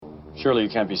Surely you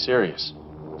can't be serious.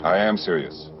 I am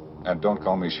serious. And don't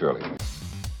call me Shirley.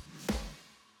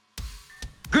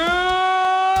 Good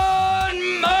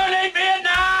morning,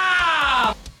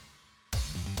 Vietnam!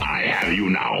 I have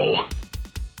you now.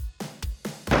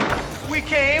 We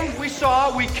came, we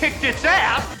saw, we kicked its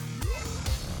ass.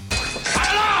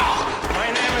 Hello!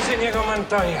 My name is Inigo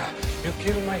Montoya. You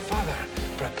killed my father.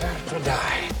 Prepare to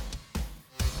die.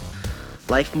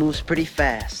 Life moves pretty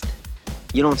fast.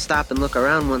 You don't stop and look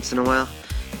around once in a while,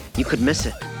 you could miss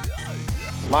it.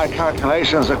 My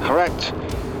calculations are correct.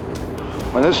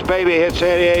 When this baby hits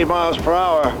 88 miles per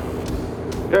hour,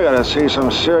 you're gonna see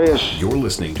some serious... You're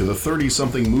listening to the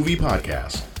 30-something movie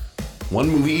podcast. One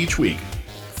movie each week,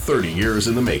 30 years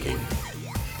in the making.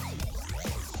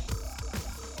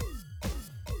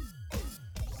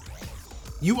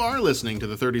 You are listening to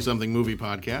the 30-something movie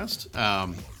podcast.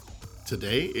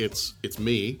 Today, it's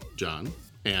me, John,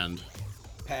 and...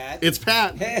 Pat. It's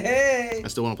Pat. Hey, hey. I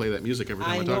still want to play that music every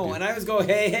time I talk to you. I know, and I always go,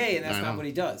 hey, hey, and that's not what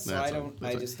he does. So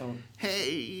I just don't.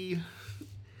 Hey,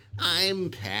 I'm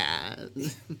Pat.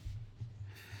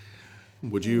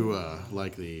 Would you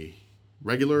like the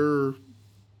regular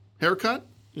haircut?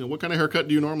 You know, what kind of haircut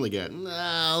do you normally get?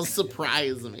 Oh,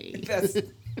 surprise me.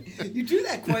 You do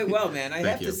that quite well, man. I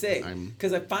have to say,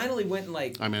 because I finally went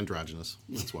and I'm androgynous.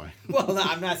 That's why. Well, no,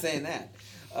 I'm not saying that.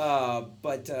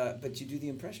 But you do the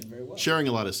impression very well. Sharing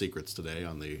a lot of secrets today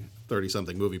on the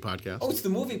 30-something movie podcast. Oh, it's the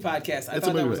movie podcast. I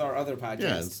thought that was our other podcast.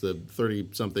 Yeah, it's the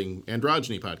 30-something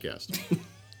androgyny podcast.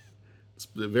 It's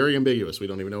very ambiguous. We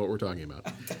don't even know what we're talking about.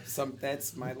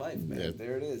 That's my life, man.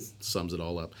 There it is. Sums it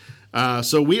all up.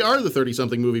 So we are the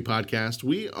 30-something movie podcast.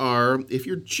 We are, if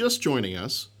you're just joining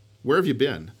us, where have you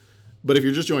been? But if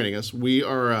you're just joining us, we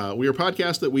are a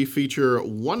podcast that we feature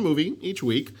one movie each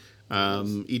week.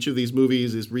 Each of these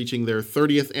movies is reaching their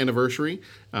 30th anniversary.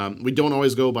 We don't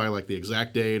always go by like the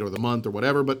exact date or the month or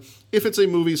whatever, but if it's a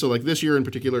movie, so like this year in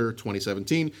particular,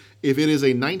 2017, if it is a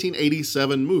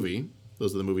 1987 movie,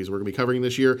 those are the movies we're going to be covering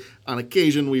this year. On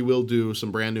occasion, we will do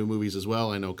some brand new movies as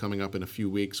well. I know coming up in a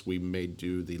few weeks, we may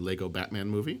do the Lego Batman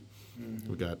movie.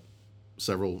 Mm-hmm. I've got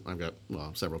several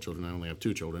children. I only have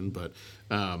 2 children, but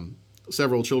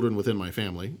several children within my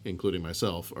family, including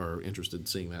myself, are interested in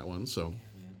seeing that one, so...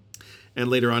 And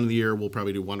later on in the year, we'll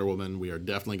probably do Wonder Woman. We are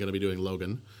definitely going to be doing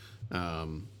Logan.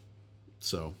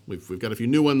 So we've got a few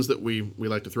new ones that we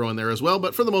like to throw in there as well.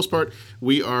 But for the most part,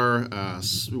 we are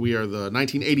the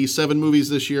 1987 movies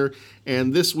this year.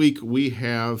 And this week we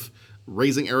have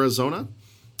Raising Arizona.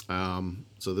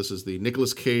 So this is the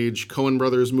Nicolas Cage Coen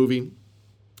Brothers movie.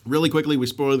 Really quickly, we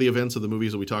spoil the events of the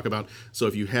movies that we talk about. So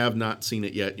if you have not seen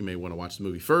it yet, you may want to watch the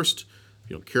movie first.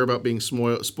 You don't care about being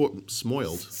smoiled.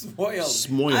 Spoiled.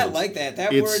 I like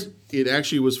that. Word. It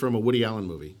actually was from a Woody Allen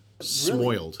movie. Really?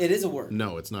 Smoiled. It is a word.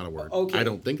 No, it's not a word. Okay. I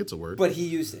don't think it's a word. But he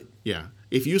used it. Yeah.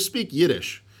 If you speak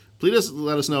Yiddish, please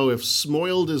let us know if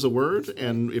smoiled is a word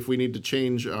and if we need to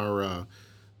change our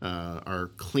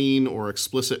clean or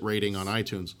explicit rating on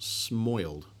iTunes.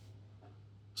 Smoiled.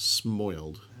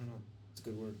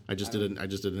 Good word. I just did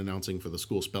an announcing for the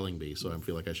school spelling bee, so I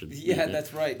feel like I should. Yeah,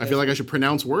 that's right. I feel like I should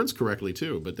pronounce words correctly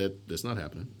too, but that's not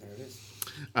happening. There it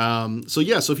is. So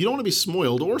if you don't want to be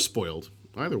smoiled or spoiled,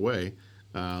 either way,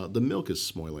 the milk is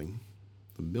smoiling.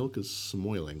 The milk is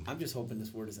smoiling. I'm just hoping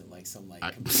this word isn't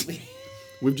completely.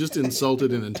 We've just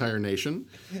insulted an entire nation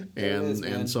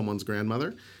and someone's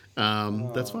grandmother.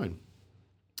 That's fine.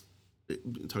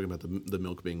 Talking about the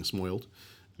milk being smoiled.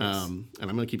 Yes. And I'm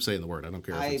going to keep saying the word. I don't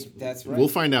care. That's right. We'll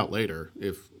find out later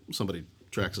if somebody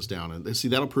tracks us down. And see,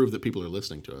 that'll prove that people are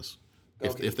listening to us.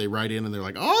 Okay. If they write in and they're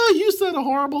like, oh, you said a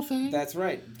horrible thing. That's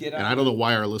right. Get out. And I don't know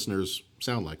why our listeners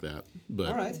sound like that. But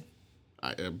all right.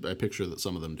 I picture that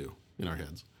some of them do in our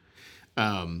heads.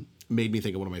 Made me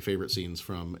think of one of my favorite scenes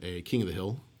from a King of the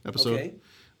Hill episode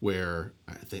where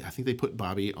I think they put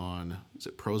Bobby on, is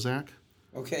it Prozac?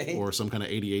 Okay. Or some kind of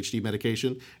ADHD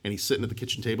medication. And he's sitting at the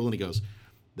kitchen table and he goes,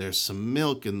 there's some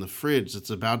milk in the fridge that's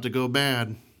about to go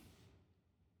bad.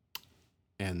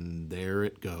 And there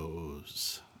it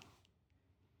goes.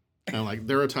 And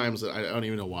there are times that I don't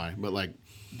even know why, but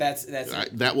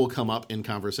that will come up in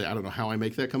conversation. I don't know how I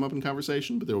make that come up in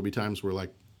conversation, but there will be times where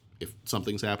if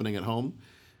something's happening at home,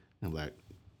 I'm like,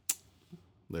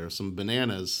 there are some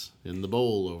bananas in the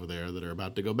bowl over there that are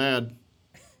about to go bad.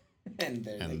 And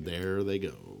there they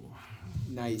go.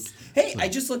 Nice. Hey, I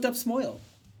just looked up smoil.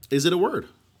 Is it a word?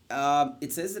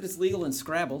 It says that it's legal in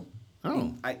Scrabble.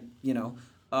 Oh.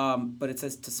 But it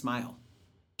says to smile.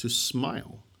 To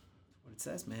smile. What it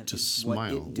says, man. To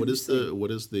smile. What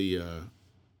is the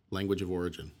language of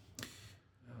origin?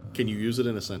 Can you use it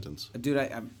in a sentence? Dude,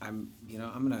 I'm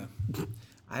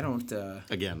I don't...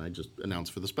 Again, I just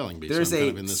announced for the spelling bee. There's so I'm a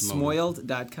kind of in this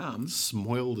smoiled.com.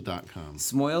 Smoiled.com.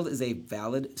 Smoiled is a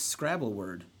valid Scrabble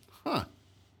word. Huh.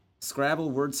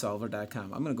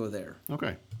 ScrabbleWordSolver.com. I'm going to go there.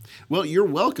 Okay. Well, you're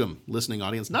welcome, listening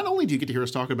audience. Not only do you get to hear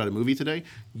us talk about a movie today,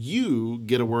 you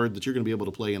get a word that you're going to be able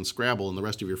to play in Scrabble, and the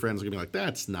rest of your friends are going to be like,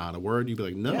 that's not a word. You'd be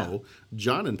like, no. Yeah.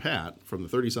 John and Pat from the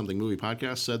 30-something movie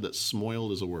podcast said that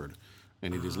smoiled is a word,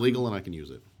 and it is legal, and I can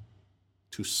use it.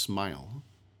 To smile.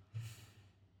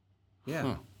 Yeah.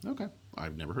 Huh. Okay.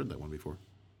 I've never heard that one before.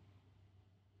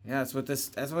 Yeah, that's what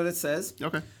it says.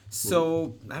 Okay.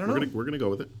 So, I don't know. We're going to go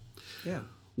with it. Yeah.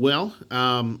 Well,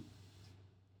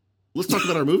 let's talk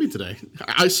about our movie today.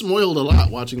 I smoiled a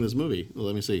lot watching this movie. Well,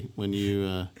 let me see. When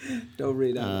you don't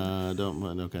read it.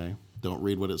 Don't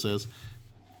read what it says.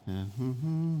 I'm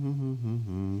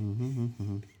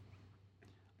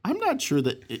not sure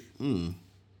that it.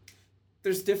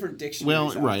 There's different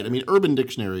dictionaries. Well, right. I mean, Urban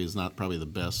Dictionary is not probably the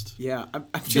best. Yeah.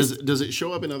 Does it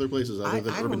show up in other places other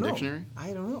than Urban Dictionary?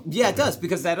 I don't know. Yeah, it does,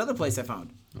 because that other place I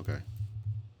found. Okay.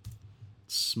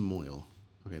 Smoil.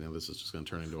 Okay, now this is just going to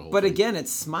turn into a whole But thing. again,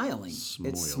 it's smiling. Smoil.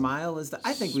 It's smile is the...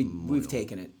 I think we've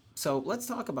taken it. So let's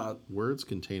talk about... Words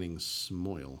containing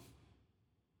smoil.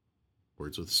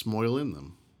 Words with smoil in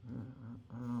them.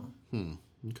 I don't know.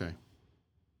 Okay.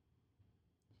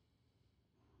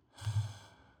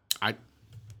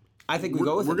 I think we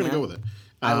go with it. We're going to go with it.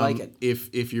 I like it.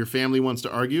 If your family wants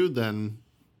to argue, then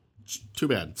too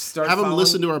bad. Have them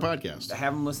listen to our podcast.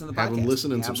 Have them listen to the podcast. Have them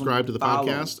listen and subscribe to the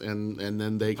podcast, and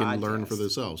then they can learn for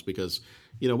themselves. Because,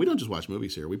 we don't just watch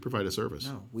movies here. We provide a service.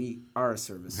 No, we are a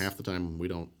service. Half the time, we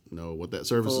don't know what that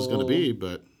service is going to be,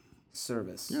 but...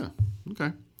 Service. Yeah,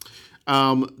 okay.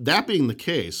 That being the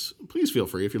case, please feel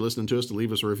free, if you're listening to us, to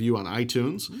leave us a review on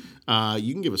iTunes.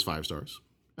 You can give us 5 stars.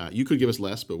 You could give us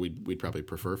less, but we'd probably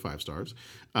prefer 5 stars.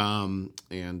 And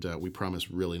we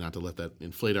promise really not to let that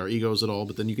inflate our egos at all.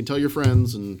 But then you can tell your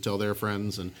friends and tell their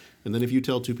friends. And then if you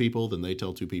tell 2 people, then they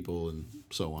tell 2 people, and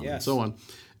so on and so on.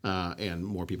 And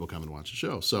more people come and watch the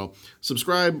show. So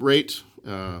subscribe, rate,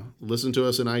 listen to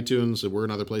us in iTunes. We're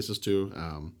in other places too.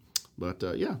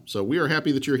 So we are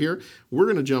happy that you're here. We're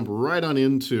going to jump right on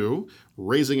into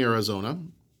Raising Arizona.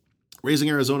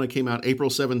 Raising Arizona came out April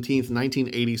 17th,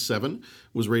 1987,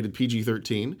 was rated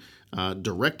PG-13,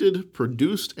 directed,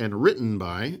 produced, and written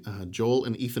by Joel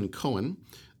and Ethan Coen.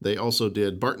 They also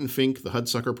did Barton Fink, The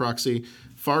Hudsucker Proxy,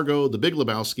 Fargo, The Big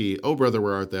Lebowski, Oh Brother,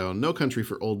 Where Art Thou, No Country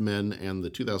for Old Men, and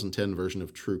the 2010 version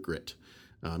of True Grit.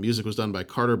 Music was done by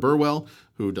Carter Burwell,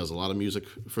 who does a lot of music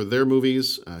for their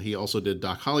movies. He also did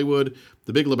Doc Hollywood,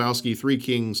 The Big Lebowski, Three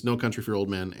Kings, No Country for Old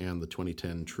Men, and the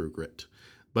 2010 True Grit.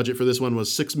 Budget for this one was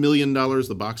 $6 million.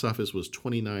 The box office was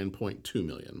 $29.2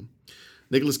 million.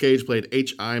 Nicolas Cage played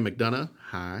H.I. McDonough.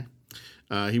 Hi.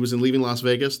 He was in Leaving Las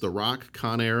Vegas, The Rock,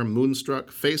 Con Air,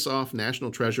 Moonstruck, Face Off,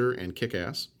 National Treasure, and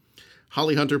Kick-Ass.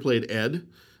 Holly Hunter played Ed,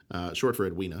 short for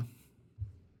Edwina,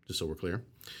 just so we're clear.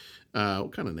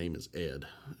 What kind of name is Ed?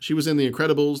 She was in The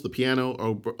Incredibles, The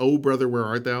Piano, Oh Brother, Where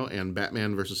Art Thou, and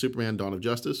Batman vs. Superman, Dawn of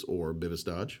Justice, or Beavis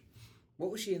Dodge.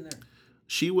 What was she in there?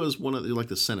 She was one of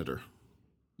the senator.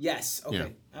 Yes. Okay.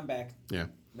 Yeah. I'm back. Yeah.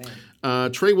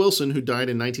 Man. Trey Wilson, who died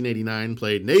in 1989,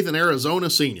 played Nathan Arizona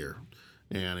Sr.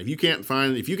 And if you can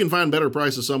find better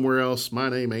prices somewhere else, my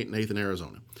name ain't Nathan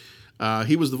Arizona.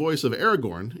 He was the voice of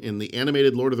Aragorn in the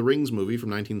animated Lord of the Rings movie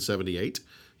from 1978.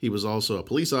 He was also a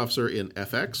police officer in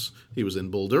FX. He was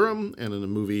in Bull Durham and in a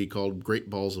movie called Great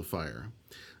Balls of Fire.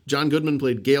 John Goodman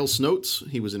played Gale Snotes.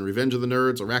 He was in Revenge of the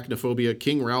Nerds, Arachnophobia,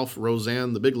 King Ralph,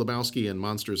 Roseanne, The Big Lebowski, and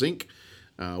Monsters, Inc.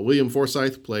 William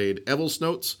Forsythe played Evel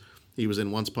Snotes. He was in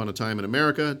Once Upon a Time in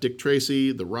America, Dick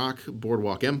Tracy, The Rock,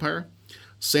 Boardwalk Empire.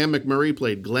 Sam McMurray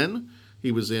played Glenn.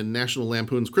 He was in National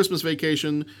Lampoon's Christmas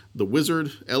Vacation, The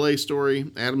Wizard, L.A.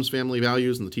 Story, Addams Family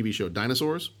Values, and the TV show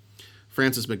Dinosaurs.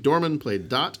 Frances McDormand played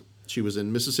Dot. She was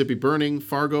in Mississippi Burning,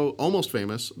 Fargo, Almost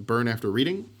Famous, Burn After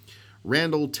Reading.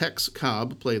 Randall Tex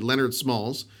Cobb played Leonard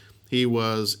Smalls. He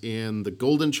was in The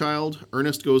Golden Child,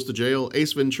 Ernest Goes to Jail,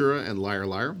 Ace Ventura, and Liar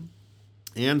Liar.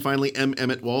 And finally, M.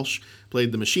 Emmett Walsh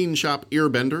played the Machine Shop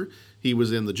Earbender. He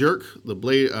was in The Jerk, The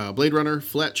Blade Runner,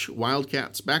 Fletch,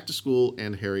 Wildcats, Back to School,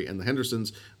 and Harry and the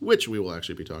Hendersons, which we will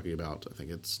actually be talking about. I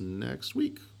think it's next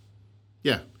week.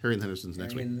 Yeah, Harry and the Hendersons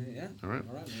next week. Yeah. All right.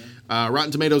 Man.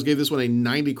 Rotten Tomatoes gave this one a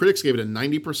 90. Critics gave it a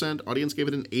 90%. Audience gave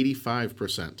it an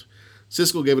 85%.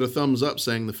 Siskel gave it a thumbs up,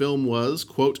 saying the film was,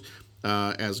 quote,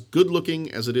 as good-looking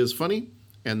as it is funny,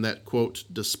 and that, quote,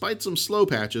 despite some slow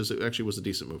patches, it actually was a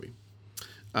decent movie.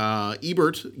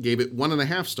 Ebert gave it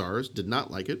 1.5 stars, did not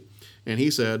like it. And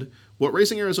he said, "What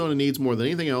Racing Arizona needs more than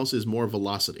anything else is more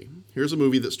velocity. Here's a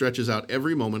movie that stretches out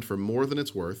every moment for more than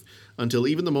it's worth, until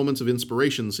even the moments of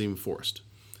inspiration seem forced.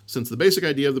 Since the basic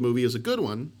idea of the movie is a good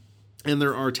one, and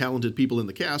there are talented people in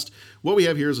the cast, what we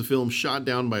have here is a film shot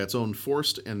down by its own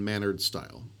forced and mannered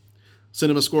style."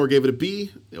 Cinema Score gave it a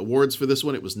B. The awards for this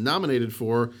one, it was nominated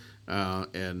for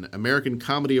an American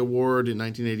Comedy Award in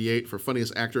 1988 for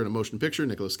Funniest Actor in a Motion Picture,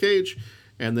 Nicolas Cage,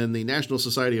 and then the National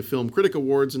Society of Film Critic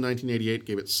Awards in 1988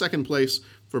 gave it second place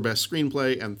for Best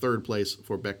Screenplay and third place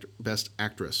for Best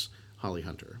Actress, Holly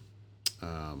Hunter.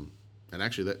 And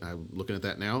actually, I'm looking at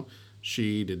that now,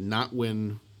 she did not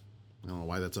win. I don't know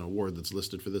why that's an award that's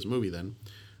listed for this movie then.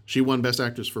 She won Best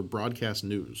Actress for Broadcast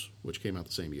News, which came out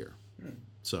the same year.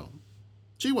 So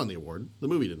she won the award. The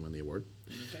movie didn't win the award.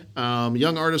 Okay.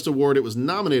 Young Artist Award, it was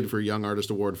nominated for a Young Artist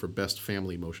Award for Best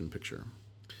Family Motion Picture.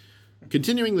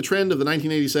 Continuing the trend of the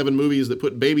 1987 movies that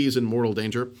put babies in mortal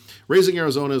danger, Raising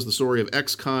Arizona is the story of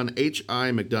ex-con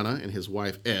H.I. McDonough and his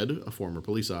wife Ed, a former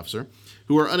police officer,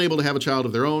 who are unable to have a child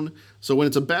of their own. So when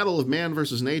it's a battle of man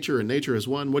versus nature and nature has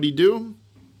won, what do?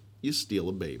 You steal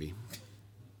a baby.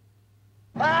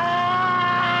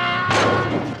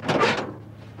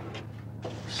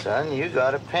 Son, you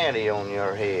got a panty on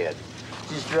your head.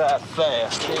 Just drive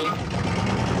fast, eh?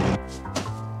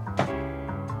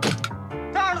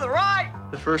 Turn to the right!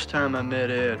 The first time I met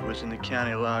Ed was in the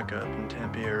county lockup in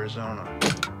Tempe, Arizona.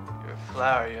 You're a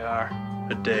flower, you are.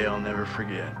 A day I'll never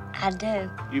forget. I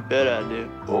do. You bet I do.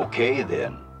 Okay,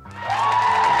 then.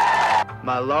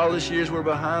 My lawless years were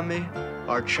behind me.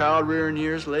 Our child-rearing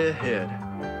years lay ahead.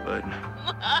 But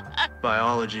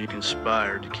biology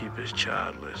conspired to keep us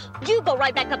childless. You go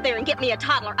right back up there and get me a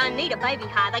toddler. I need a baby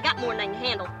hide. I got more than I can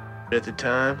handle. At the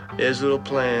time, Ed's little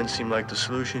plan seemed like the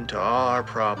solution to all our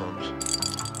problems.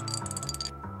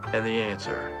 And the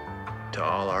answer to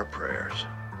all our prayers.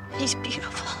 He's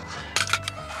beautiful.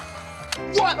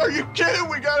 What? Are you kidding?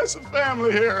 We got us a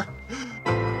family here.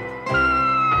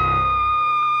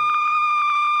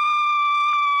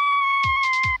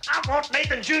 I want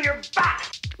Nathan Jr.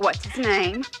 back! What's his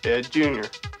name? Ed Jr.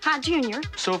 Hi, Junior.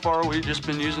 So far, we've just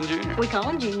been using Junior. We call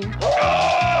him Junior.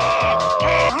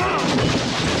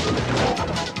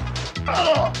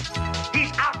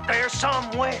 He's out there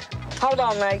somewhere. Hold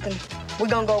on, Nathan. We're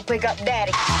gonna go pick up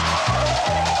Daddy.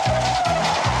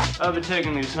 I've been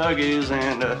taking these Huggies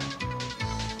and,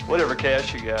 whatever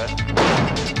cash you got.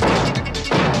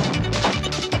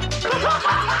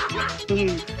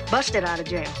 You busted out of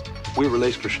jail. We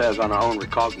released ourselves on our own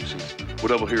recognizance. What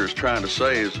Double here is trying to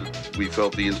say is that we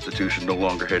felt the institution no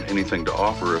longer had anything to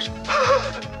offer us.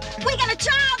 We got a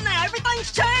child now.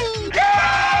 Everything's changed.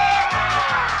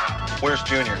 Where's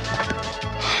Junior?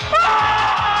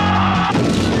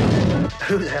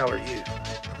 Who the hell are you?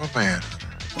 I'm a man.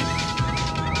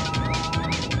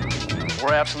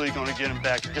 We're absolutely going to get him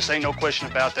back. Just ain't no question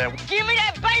about that. Give me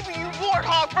that baby, you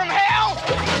warthog from hell!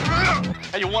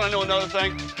 Hey, you want to know another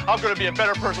thing? I'm going to be a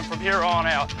better person from here on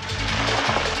out.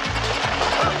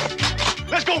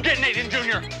 Let's go get Nathan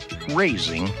Jr.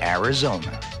 Raising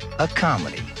Arizona, a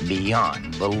comedy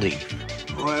beyond belief.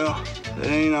 Well, it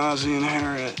ain't Ozzie and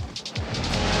Harriet.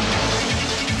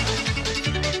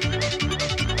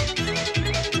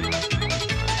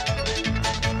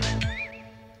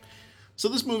 So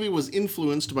this movie was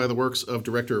influenced by the works of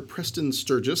director Preston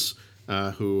Sturges,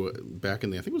 who back in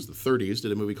the, I think it was the 30s,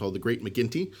 did a movie called The Great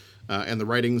McGinty, and the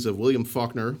writings of William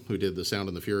Faulkner, who did The Sound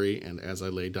and the Fury and As I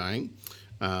Lay Dying,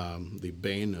 the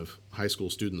bane of high school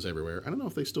students everywhere. I don't know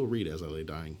if they still read As I Lay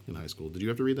Dying in high school. Did you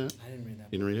have to read that? I didn't read that.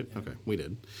 You didn't read it? Okay, we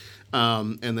did.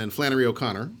 And then Flannery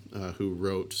O'Connor, who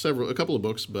wrote a couple of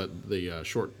books, but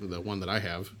the one that I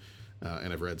have,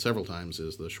 and I've read several times,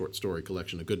 is the short story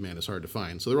collection A Good Man Is Hard to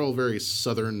Find. So they're all very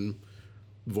Southern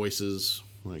voices,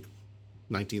 like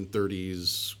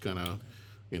 1930s kind of,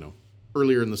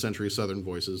 earlier in the century Southern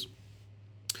voices.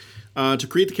 To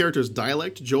create the character's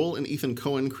dialect, Joel and Ethan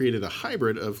Coen created a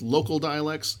hybrid of local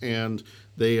dialects, and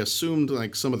they assumed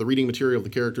like some of the reading material of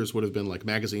the characters would have been like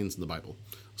magazines and the Bible.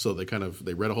 So they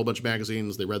read a whole bunch of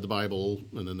magazines, they read the Bible,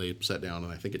 and then they sat down,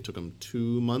 and I think it took them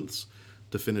 2 months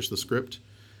to finish the script.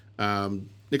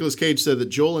 Nicolas Cage said that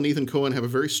Joel and Ethan Coen have a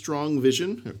very strong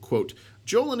vision. Quote,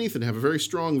 Joel and Ethan have a very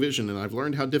strong vision, and I've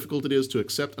learned how difficult it is to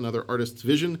accept another artist's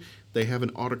vision. They have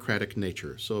an autocratic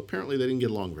nature. So apparently they didn't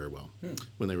get along very well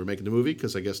when they were making the movie,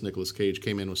 because I guess Nicolas Cage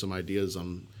came in with some ideas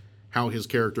on how his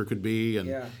character could be,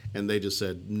 and they just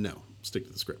said, no, stick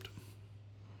to the script.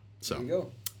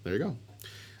 So there you go.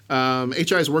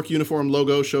 H.I.'s work uniform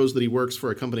logo shows that he works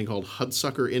for a company called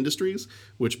Hudsucker Industries,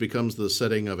 which becomes the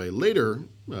setting of a later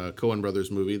Coen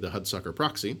Brothers movie, The Hudsucker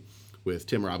Proxy, with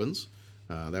Tim Robbins.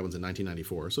 That one's in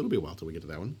 1994, so it'll be a while till we get to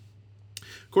that one.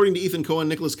 According to Ethan Coen,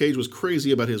 Nicolas Cage was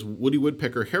crazy about his Woody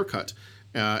Woodpecker haircut,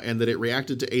 and that it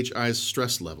reacted to H.I.'s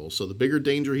stress level. So the bigger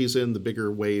danger he's in, the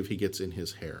bigger wave he gets in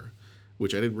his hair,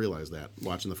 which I didn't realize that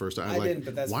watching the first time. I was didn't,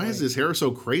 but that's why funny. is his hair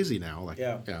so crazy now?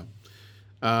 Yeah.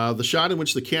 The shot in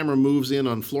which the camera moves in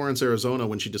on Florence, Arizona,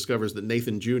 when she discovers that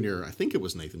Nathan Jr., I think it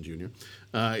was Nathan Jr.,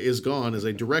 is gone, is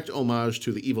a direct homage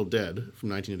to The Evil Dead from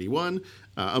 1981,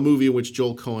 a movie in which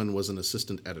Joel Coen was an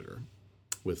assistant editor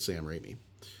with Sam Raimi.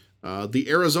 The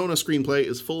Arizona screenplay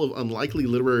is full of unlikely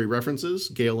literary references.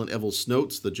 Gale and Evel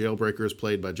Snotes, the jailbreakers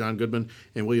played by John Goodman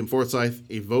and William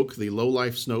Forsythe, evoke the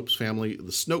low-life Snopes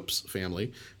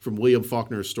family from William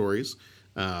Faulkner's stories.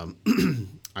 I'm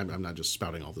not just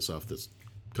spouting all the stuff that's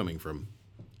coming from,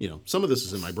 some of this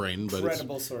is in my brain, but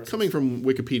credible it's sources. Coming from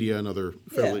Wikipedia and other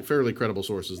fairly credible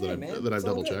sources that I've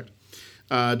double-checked.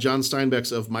 John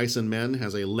Steinbeck's Of Mice and Men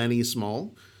has a Lenny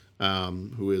Small,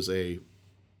 who is a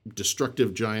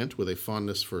destructive giant with a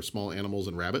fondness for small animals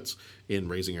and rabbits. In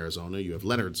Raising Arizona, you have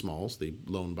Leonard Smalls, the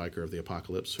lone biker of the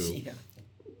apocalypse, who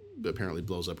apparently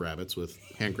blows up rabbits with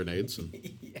hand grenades.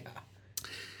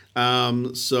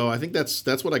 And, so I think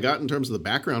that's what I got in terms of the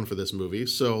background for this movie.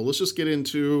 So let's just get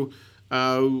into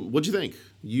what'd you think?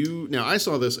 Now I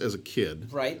saw this as a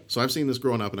kid, right? So I've seen this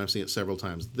growing up, and I've seen it several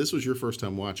times. This was your first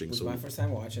time watching. It was my first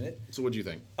time watching it. So what'd you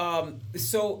think?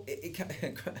 So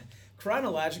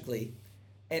chronologically.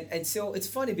 And so it's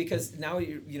funny because now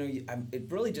it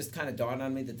really just kind of dawned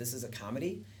on me that this is a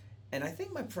comedy, and I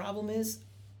think my problem is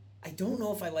I don't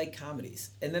know if I like comedies.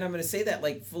 And then I'm going to say that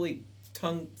like fully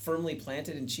tongue firmly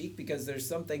planted in cheek, because there's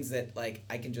some things that like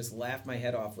I can just laugh my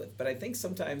head off with. But I think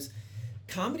sometimes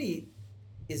comedy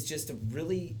is just a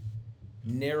really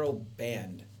narrow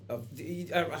band of.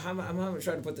 I'm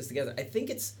trying to put this together. I think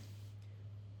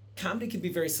comedy can be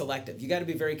very selective. You got to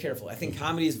be very careful. I think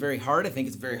comedy is very hard. I think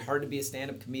it's very hard to be a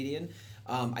stand-up comedian.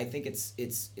 I think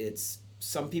it's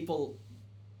some people.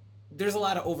 There's a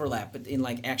lot of overlap in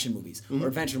like action movies or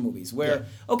adventure movies where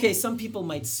some people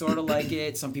might sort of like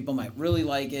it, some people might really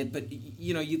like it, but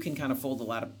you can kind of fold a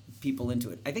lot of people into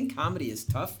it. I think comedy is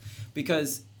tough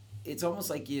because it's almost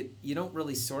like you don't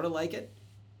really sort of like it.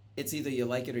 It's either you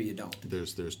like it or you don't.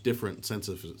 There's different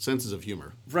senses of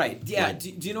humor. Right. Yeah. Like,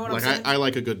 do you know what I'm saying? I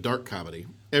like a good dark comedy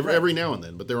every now and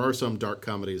then, but there are some dark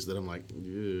comedies that I'm like,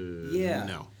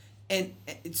 no. And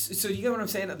so you get what I'm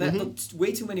saying? That's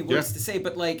way too many words to say,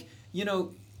 but like, you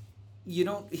don't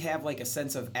have like a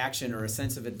sense of action or a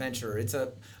sense of adventure. It's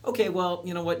well,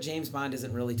 you know what? James Bond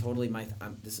isn't really totally my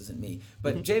this isn't me,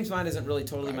 but James Bond isn't really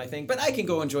totally my thing, but I can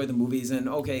go enjoy the movies and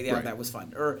that was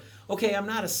fun. Or I'm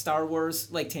not a Star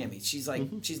Wars like Tammy. She's like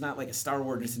she's not like a Star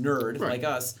Wars nerd like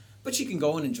us, but she can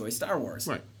go and enjoy Star Wars.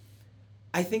 Right.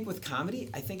 I think with comedy,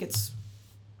 I think it's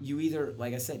you either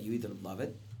love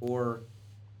it or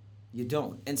you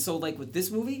don't. And so like with this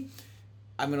movie,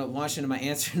 I'm going to launch into my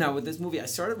answer now with this movie. I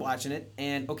started watching it,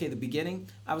 and, the beginning,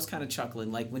 I was kind of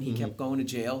chuckling. Like, when he kept going to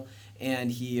jail,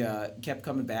 and he kept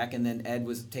coming back, and then Ed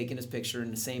was taking his picture,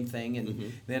 and the same thing,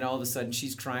 and then all of a sudden,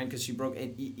 she's crying because she broke,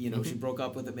 she broke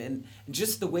up with him, and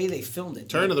just the way they filmed it.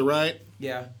 Turn to the right.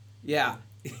 Yeah.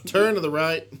 Turn to the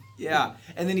right. Yeah.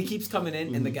 And then he keeps coming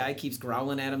in, and the guy keeps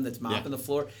growling at him that's mopping the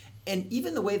floor. And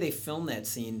even the way they filmed that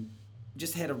scene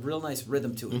just had a real nice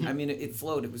rhythm to it. I mean, it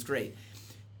flowed. It was great.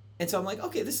 And so I'm like,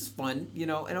 okay, this is fun, and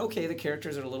the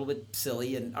characters are a little bit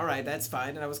silly, and all right, that's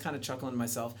fine. And I was kind of chuckling to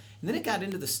myself. And then it got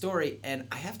into the story, and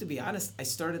I have to be honest, I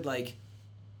started looking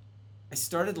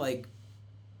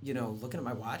at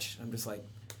my watch. I'm just like,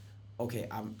 okay,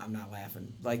 I'm not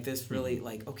laughing. Like this really,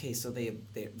 like, okay, so they're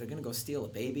gonna go steal a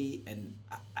baby, and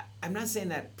I'm not saying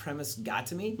that premise got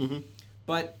to me,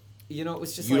 but. It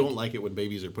was just you don't like it when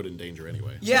babies are put in danger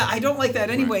anyway. Yeah, I don't like that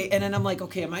anyway. Right. And then I'm like,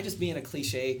 okay, am I just being a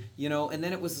cliche? And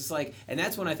then it was just like, and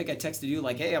that's when I think I texted you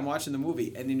like, hey, I'm watching the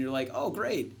movie. And then you're like, oh,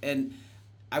 great. And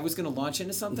I was going to launch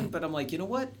into something, but I'm like, you know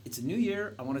what? It's a new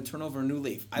year. I want to turn over a new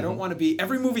leaf. I don't want to be,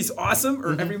 every movie's awesome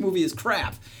or every movie is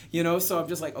crap. So I'm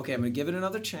just like, okay, I'm going to give it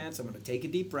another chance. I'm going to take a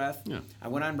deep breath. Yeah. I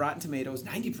went on Rotten Tomatoes,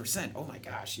 90%. Oh my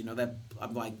gosh. That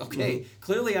I'm like, okay,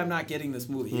 clearly I'm not getting this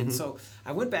movie. And so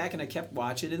I went back and I kept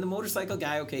watching. And the motorcycle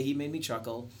guy, okay, he made me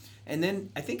chuckle. And then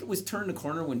I think it was Turn the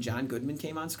Corner when John Goodman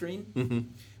came on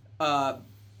screen.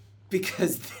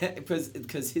 Because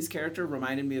his character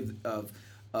reminded me of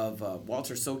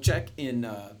Walter Sobchak in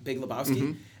Big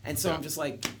Lebowski, and so I'm just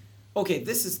like, okay,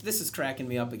 this is cracking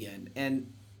me up again,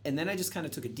 and then I just kind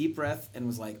of took a deep breath and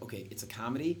was like, okay, it's a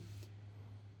comedy.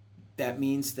 That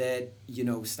means that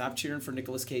stop cheering for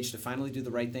Nicolas Cage to finally do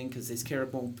the right thing, because his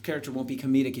character won't be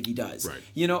comedic if he does. Right.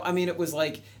 It was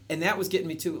like, and that was getting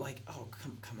me to like, oh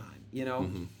come on,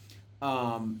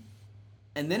 And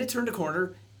then it turned a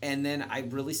corner, and then I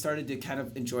really started to kind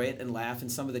of enjoy it and laugh,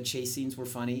 and some of the chase scenes were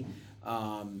funny.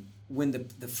 When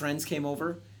the friends came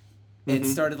over, it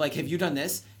started like, have you done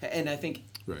this? And I think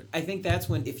that's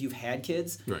when, if you've had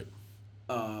kids,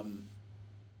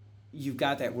 you've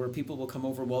got that where people will come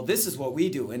over, well, this is what we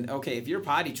do. And okay, if you're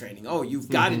potty training, oh, you've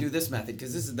got to do this method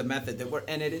because this is the method that we're,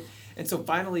 and so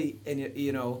finally,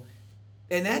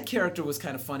 and that character was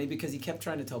kind of funny because he kept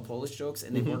trying to tell Polish jokes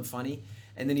and they weren't funny.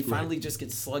 And then he finally just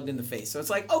gets slugged in the face. So it's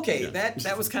like, okay,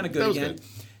 that was kind of good again. Good.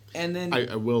 And then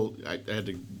I had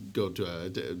to go to a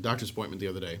doctor's appointment the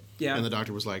other day. Yeah. And the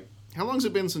doctor was like, how long has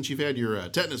it been since you've had your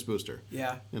tetanus booster?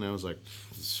 Yeah. And I was like,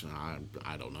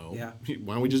 I don't know. Yeah.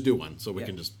 Why don't we just do one so we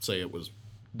can just say it was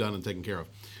done and taken care of?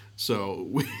 So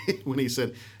when he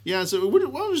said, yeah, so why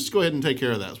don't we just go ahead and take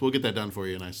care of that? So we'll get that done for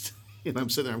you. And I'm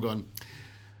sitting there, I'm going,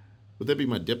 would that be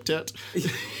my dip tet?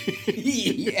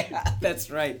 Yeah, that's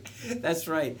right. That's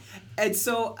right. And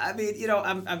so, I mean,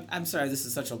 I'm sorry, this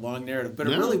is such a long narrative, but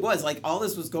it really was. Like, all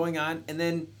this was going on, and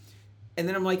then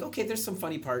I'm like, okay, there's some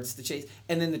funny parts to chase.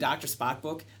 And then the Dr. Spock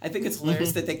book. I think it's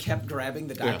hilarious that they kept grabbing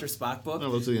the Dr. Spock book.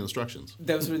 No, those are the instructions.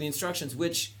 Those were the instructions,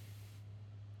 which,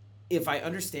 if I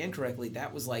understand correctly,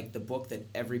 that was like the book that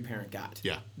every parent got.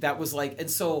 Yeah. That was like, and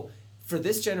so for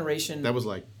this generation, that was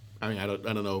like, I mean, I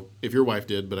don't know if your wife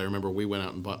did, but I remember we went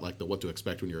out and bought like the What to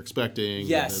Expect When You're Expecting.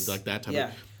 Yes. Like that type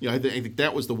of. Yeah, I think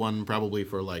that was the one probably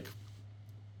for like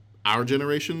our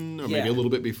generation, or maybe a little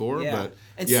bit before. Yeah. But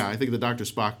I think the Dr.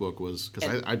 Spock book was,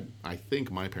 because I think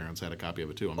my parents had a copy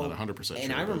of it too. I'm not 100% sure.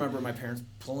 And I remember my parents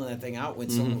pulling that thing out when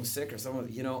someone was sick or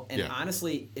someone, and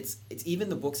honestly, it's even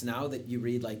the books now that you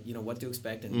read, like, What to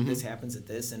Expect and this happens at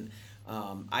this. And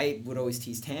I would always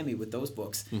tease Tammy with those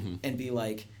books and be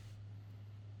like,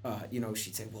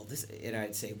 she'd say, well, this, and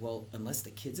I'd say, well, unless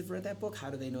the kids have read that book, how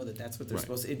do they know that that's what they're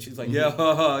supposed to? And she's like,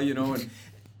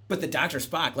 but the Dr.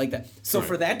 Spock, like that. So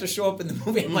for that to show up in the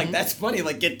movie, I'm like, that's funny.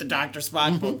 Like, get the Dr.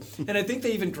 Spock book. And I think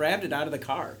they even grabbed it out of the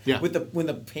car when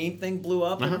the paint thing blew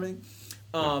up and everything.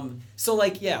 So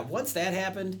like, once that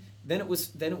happened, then it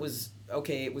was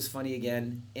okay. It was funny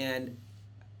again, and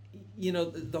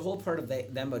the whole part of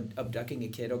them abducting a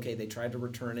kid. Okay, they tried to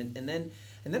return it, and then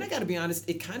I got to be honest,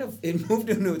 it moved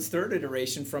into its third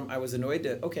iteration from I was annoyed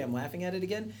to, okay, I'm laughing at it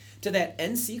again, to that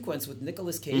end sequence with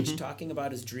Nicolas Cage talking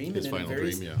about his dream. His final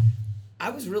dream, yeah.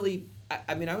 I was really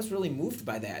moved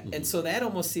by that. And so that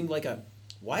almost seemed like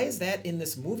why is that in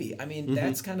this movie? I mean,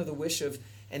 that's kind of the wish of,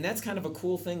 and that's kind of a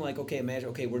cool thing, like, okay, imagine,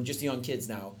 okay, we're just young kids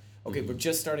now. Okay, we're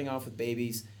just starting off with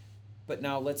babies. But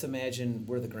now let's imagine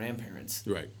we're the grandparents.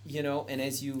 Right. And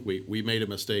as you... We made a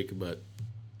mistake, but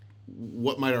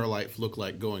what might our life look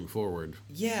like going forward?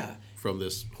 Yeah. From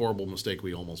this horrible mistake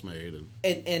we almost made.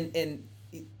 And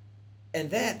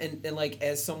like,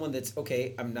 as someone that's,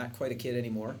 okay, I'm not quite a kid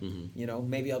anymore.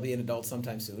 Maybe I'll be an adult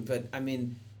sometime soon. But, I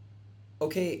mean,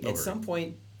 okay, at some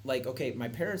point, like, okay, my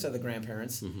parents are the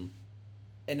grandparents.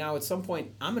 And now at some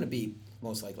point, I'm going to be...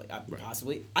 most likely,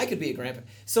 possibly, I could be a grandpa.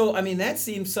 So, I mean, that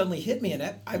scene suddenly hit me,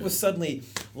 and I was suddenly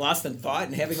lost in thought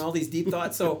and having all these deep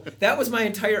thoughts. So that was my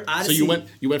entire odyssey. So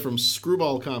you went from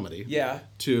screwball comedy,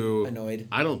 to annoyed.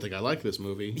 I don't think I like this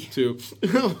movie. To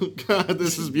oh god,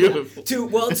 this is beautiful.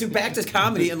 To back to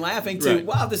comedy and laughing. To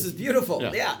wow, this is beautiful.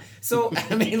 Yeah. So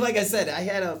I mean, like I said, I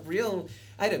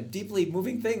had a deeply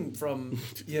moving thing from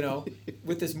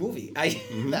with this movie.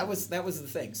 That was the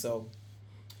thing. So.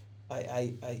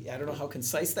 I don't know how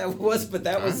concise that was, but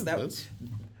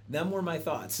them were my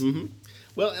thoughts.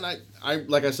 Well, and I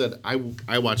like I said,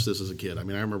 I watched this as a kid. I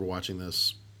mean, I remember watching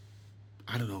this.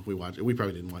 I don't know if we watched it. We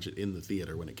probably didn't watch it in the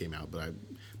theater when it came out, but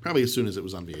probably as soon as it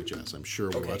was on VHS. I'm sure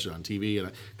we watched it on TV,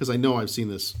 because I know I've seen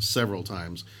this several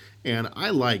times. And I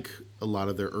like a lot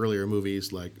of their earlier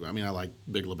movies. Like, I mean, I like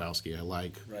Big Lebowski. I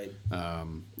like,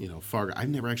 Fargo. I've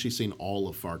never actually seen all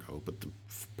of Fargo, but the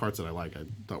parts that I like, I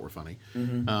thought were funny.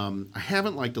 I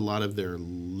haven't liked a lot of their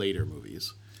later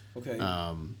movies. Okay.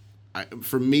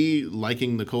 For me,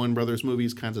 liking the Coen Brothers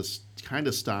movies kind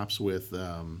of stops with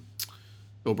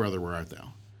Oh Brother, Where Art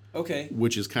Thou? Okay.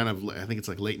 Which is kind of, I think it's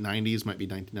like late 90s, might be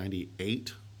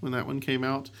 1998 when that one came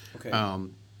out. Okay.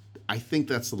 I think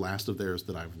that's the last of theirs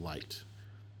that I've liked.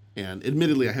 And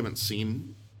admittedly, I haven't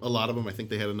seen a lot of them. I think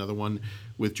they had another one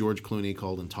with George Clooney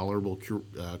called Intolerable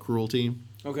Cruelty.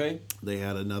 Okay. They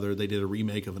did a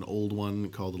remake of an old one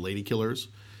called The Lady Killers.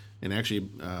 And actually,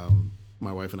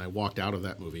 my wife and I walked out of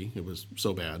that movie. It was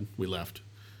so bad, we left.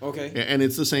 Okay. And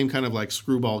it's the same kind of like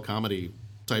screwball comedy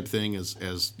type thing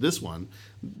as this one.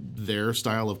 Their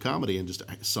style of comedy, and just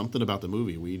something about the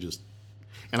movie.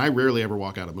 And I rarely ever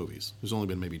walk out of movies. There's only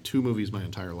been maybe 2 movies my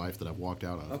entire life that I've walked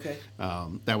out of. Okay.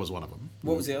 That was one of them.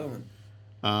 What was the other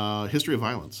one? History of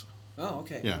Violence. Oh,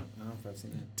 okay. Yeah. I don't know if I've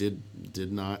seen that.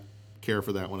 Did not care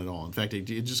for that one at all. In fact, it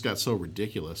just got so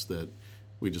ridiculous that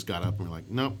we just got up and we're like,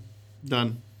 nope,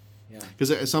 done. Yeah.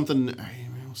 Because something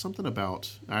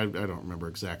about, I don't remember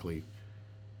exactly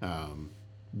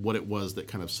what it was that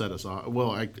kind of set us off.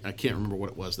 Well, I can't remember what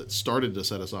it was that started to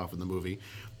set us off in the movie,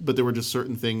 but there were just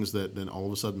certain things that then all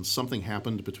of a sudden something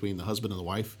happened between the husband and the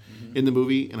wife in the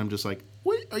movie, and I'm just like,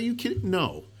 what? Are you kidding?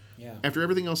 No. Yeah. After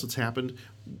everything else that's happened,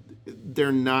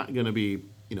 they're not going to be,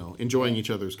 enjoying each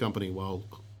other's company while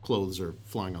clothes are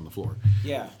flying on the floor.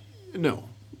 Yeah. No,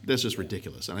 that's just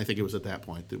ridiculous. And I think it was at that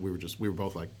point that we were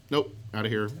both like, nope, out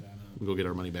of here. We'll go get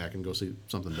our money back and go see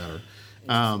something better.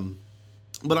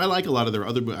 But I like a lot of their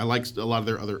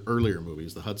other earlier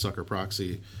movies, the Hudsucker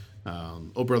Proxy,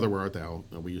 Oh Brother, Where Art Thou?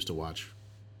 We used to watch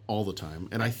all the time,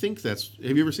 and I think that's.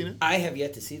 Have you ever seen it? I have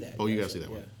yet to see that. Oh, you gotta see that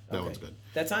one. That one's good.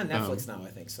 That's on Netflix now, I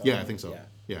think. So. Yeah, I think so.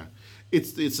 Yeah.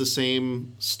 It's the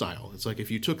same style. It's like if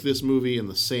you took this movie and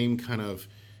the same kind of.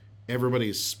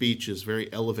 Everybody's speech is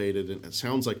very elevated, and it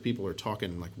sounds like people are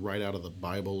talking like right out of the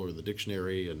Bible or the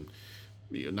dictionary, and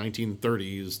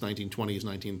 1930s, 1920s,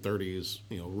 1930s,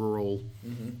 rural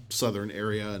southern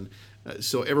area, and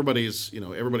so everybody's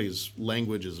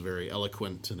language is very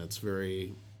eloquent, and it's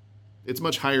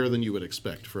much higher than you would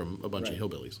expect from a bunch of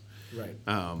hillbillies. Right.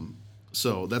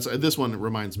 So this one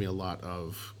reminds me a lot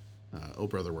of Oh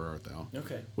Brother, Where Art Thou?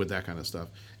 Okay. With that kind of stuff,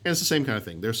 and it's the same kind of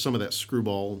thing. There's some of that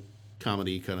screwball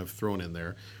comedy kind of thrown in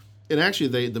there, and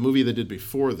actually the movie they did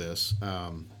before this.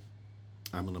 I'm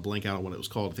going to blank out on what it was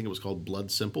called. I think it was called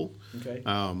Blood Simple. Okay.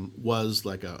 Was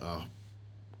like a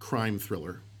crime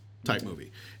thriller type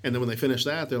movie. And then when they finished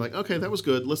that, they're like, okay, that was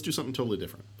good. Let's do something totally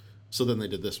different. So then they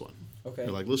did this one. Okay.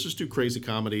 They're like, let's just do crazy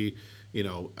comedy. He's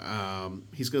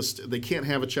going to. They can't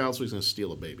have a child, so he's going to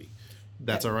steal a baby.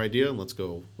 That's our idea, and let's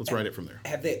write it from there.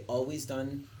 Have they always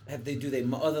done?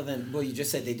 Other than you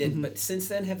just said they did, but since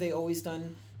then have they always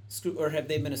done? Or have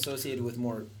they been associated with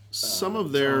more some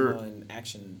of their drama and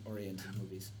action-oriented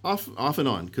movies? Off and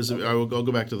on, because I'll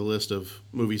go back to the list of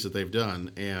movies that they've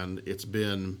done, and it's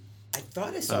been. I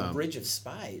thought I saw Bridge of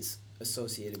Spies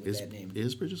associated with that name.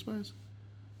 Is Bridge of Spies?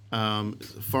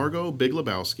 Fargo, Big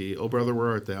Lebowski, Oh Brother, Where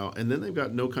Art Thou? And then they've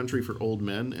got No Country for Old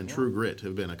Men and True Grit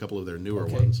have been a couple of their newer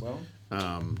ones. Well.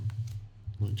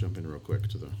 Let me jump in real quick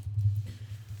to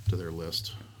their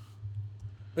list.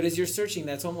 But as you're searching,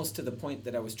 that's almost to the point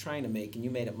that I was trying to make, and you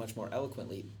made it much more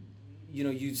eloquently.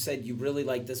 You said you really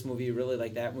like this movie, you really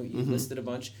like that movie, you listed a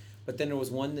bunch, but then there was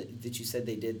one that you said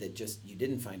they did that just you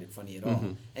didn't find it funny at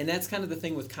all. And that's kind of the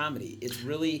thing with comedy. It's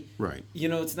really, right.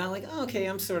 It's not like, oh, okay,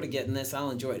 I'm sort of getting this,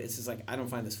 I'll enjoy it. It's just like, I don't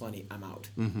find this funny, I'm out.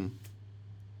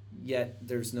 Yet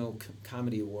there's no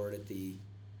comedy award at the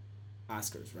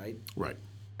Oscars, right? Right.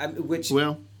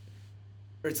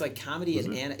 Or it's like comedy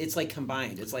and it's like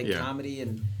combined. It's like comedy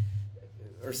and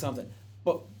or something.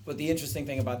 But the interesting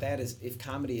thing about that is if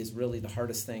comedy is really the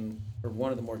hardest thing or one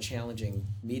of the more challenging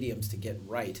mediums to get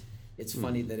right, it's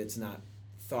funny that it's not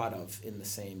thought of in the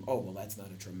same, that's not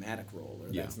a dramatic role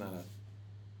or that's not a...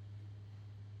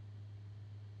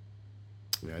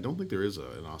 Yeah, I don't think there is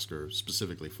an Oscar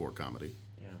specifically for comedy.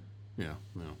 Yeah,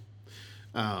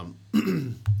 no.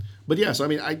 But yes, I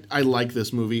mean, I like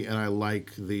this movie, and I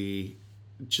like the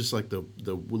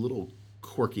little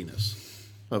quirkiness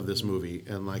of this movie,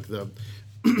 and like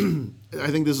I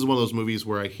think this is one of those movies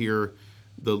where I hear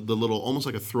the little, almost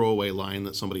like a throwaway line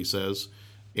that somebody says,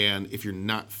 and if you're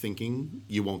not thinking,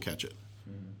 you won't catch it,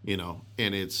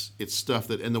 and it's stuff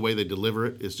that, and the way they deliver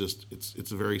it is just,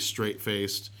 it's very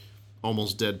straight-faced,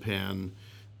 almost deadpan,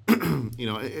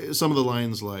 some of the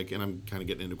lines, like, and I'm kind of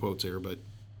getting into quotes here, but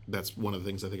that's one of the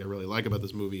things I think I really like about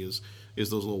this movie is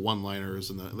those little one-liners,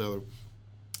 and the other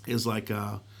is like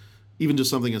even just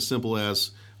something as simple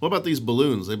as, what about these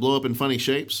balloons? They blow up in funny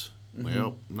shapes?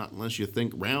 Well, not unless you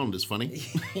think round is funny.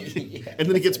 And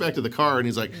then he gets back to the car, and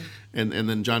he's like, and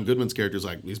then John Goodman's character is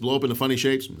like, these blow up into funny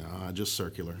shapes? Nah, just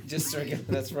circular. Just circular.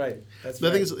 That's right. I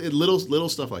think it's little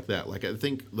stuff like that. Like, I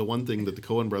think the one thing that the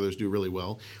Coen brothers do really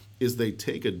well is they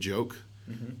take a joke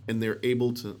and they're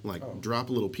able to drop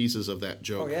little pieces of that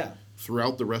joke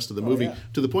throughout the rest of the movie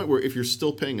to the point where if you're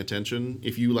still paying attention,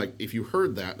 if you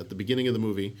heard that at the beginning of the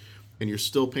movie and you're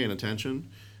still paying attention,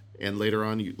 and later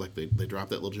on they drop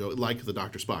that little joke, like the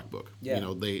Dr. Spock book.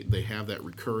 Yeah. They have that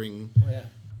recurring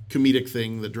comedic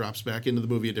thing that drops back into the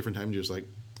movie at different times. You're just like,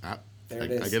 I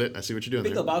get it. I see what you're doing.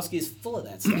 Big there. Lebowski is full of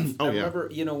that stuff. I remember,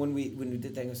 when we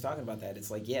did that, I was talking about that.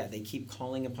 It's like, they keep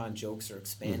calling upon jokes or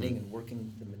expanding and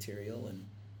working the material, and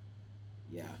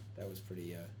yeah, that was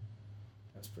pretty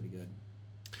good.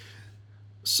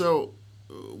 So,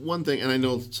 one thing, and I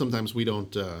know sometimes we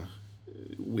don't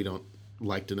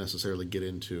like to necessarily get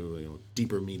into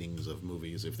deeper meanings of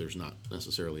movies if there's not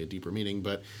necessarily a deeper meaning.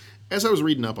 But as I was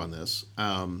reading up on this,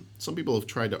 some people have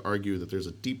tried to argue that there's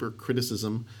a deeper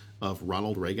criticism of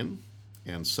Ronald Reagan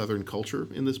and Southern culture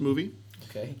in this movie.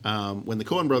 Okay. When the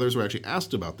Coen brothers were actually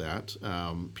asked about that,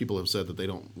 people have said that they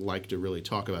don't like to really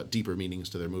talk about deeper meanings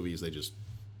to their movies. They just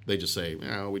say,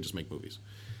 we just make movies.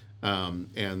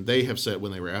 And they have said,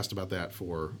 when they were asked about that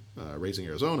for Raising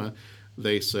Arizona,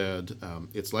 they said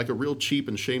it's like a real cheap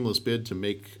and shameless bid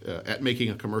to at making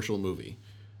a commercial movie.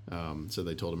 So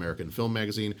they told American Film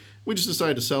Magazine, we just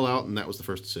decided to sell out, and that was the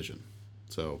first decision.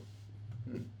 So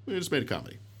we just made a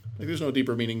comedy. Like, there's no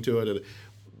deeper meaning to it.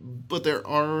 But there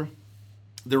are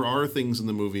things in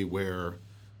the movie where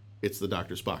it's the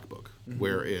Dr. Spock book,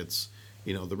 where it's,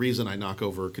 the reason I knock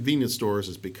over convenience stores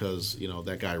is because,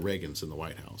 that guy Reagan's in the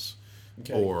White House.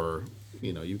 Okay. Or,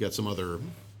 you've got some other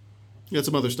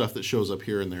stuff that shows up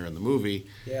here and there in the movie.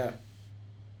 Yeah.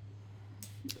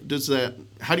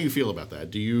 How do you feel about that?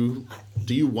 Do you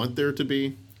want there to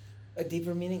be a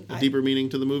deeper meaning? Deeper meaning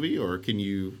to the movie, or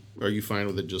are you fine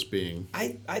with it just being?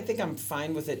 I think I'm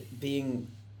fine with it being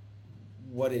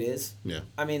what it is. Yeah.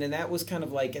 I mean, and that was kind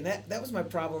of like, and that was my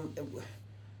problem.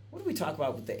 What did we talk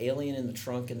about with the alien in the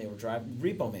trunk and they were driving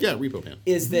Repo Man? Yeah, Repo Man.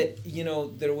 Is that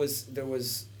there was there were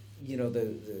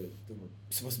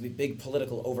supposed to be big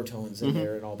political overtones in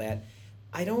there and all that.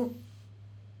 I don't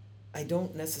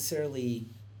necessarily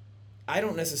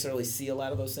see a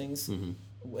lot of those things.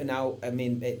 Now, I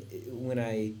mean, when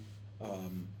I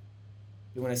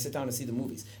sit down to see the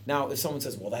movies. Now, if someone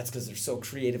says, well, that's because they're so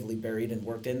creatively buried and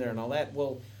worked in there and all that,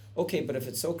 well, okay, but if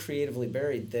it's so creatively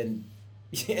buried, then,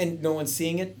 and no one's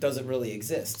seeing it, does it really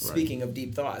exist? Right. Speaking of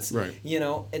deep thoughts. Right.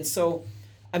 And so,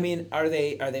 I mean, are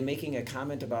they making a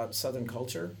comment about Southern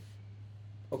culture?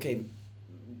 Okay,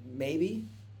 maybe,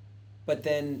 but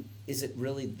then is it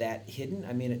really that hidden?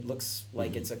 I mean, it looks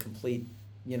like it's a complete,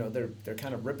 they're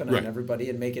kind of ripping on everybody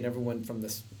and making everyone from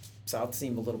the South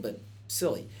seem a little bit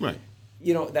silly. Right.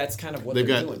 That's kind of what they're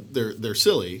doing. They're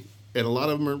silly, and a lot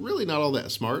of them are really not all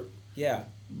that smart. Yeah.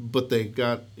 But they've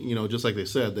got, just like they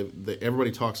said,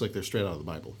 everybody talks like they're straight out of the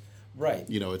Bible. Right.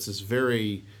 It's this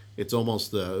it's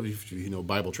almost the,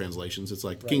 Bible translations. It's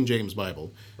like the King James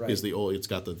Bible is the old, it's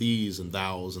got the these and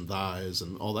thous and thys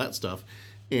and all that stuff.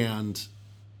 And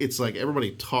it's like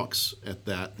everybody talks at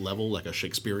that level, like a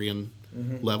Shakespearean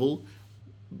level,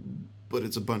 but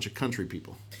it's a bunch of country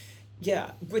people.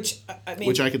 Yeah, which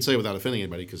I could say without offending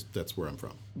anybody because that's where I'm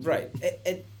from. Right,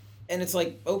 and it's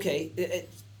like, okay,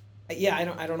 I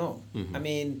don't know. I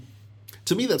mean,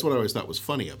 to me, that's what I always thought was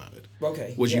funny about it.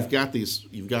 Okay, was you've got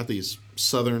these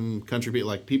Southern country people,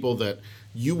 like people that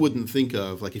you wouldn't think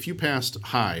of, like if you passed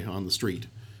High on the street,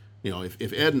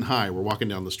 if Ed and High were walking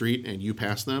down the street and you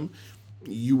passed them,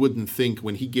 you wouldn't think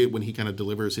when he kind of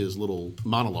delivers his little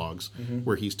monologues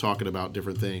where he's talking about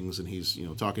different things and he's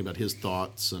talking about his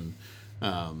thoughts and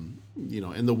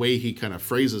and the way he kind of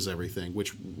phrases everything,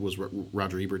 which was what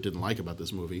Roger Ebert didn't like about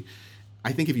this movie.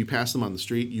 I think if you pass them on the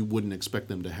street, you wouldn't expect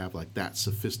them to have like that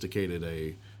sophisticated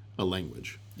a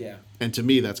language. Yeah. And to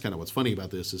me, that's kind of what's funny about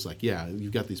this is like, yeah,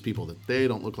 you've got these people that they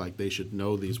don't look like they should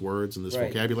know these words and this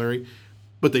vocabulary,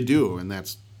 but they do, and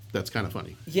that's kind of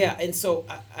funny. Yeah, and so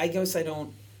I guess I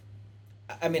don't.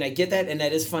 I mean, I get that, and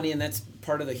that is funny, and that's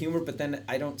part of the humor. But then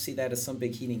I don't see that as some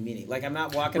big heating meaning. Like I'm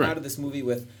not walking out of this movie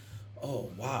with,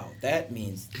 oh wow, that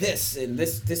means this, and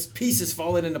this piece is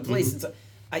falling into place. And so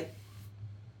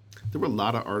there were a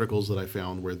lot of articles that I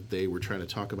found where they were trying to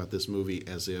talk about this movie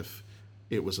as if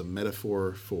it was a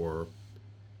metaphor for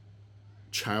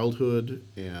childhood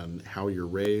and how you're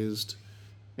raised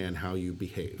and how you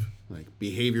behave, like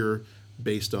behavior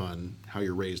based on how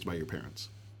you're raised by your parents.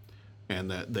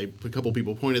 And that a couple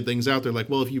people pointed things out. They're like,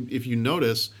 well, if you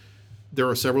notice, there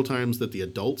are several times that the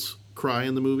adults cry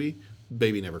in the movie.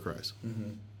 Baby never cries.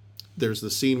 There's the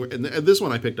scene where, and this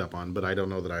one I picked up on, but I don't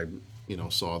know that I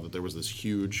saw that there was this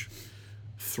huge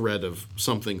thread of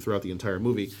something throughout the entire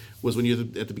movie, was when you're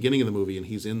at the beginning of the movie and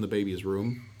he's in the baby's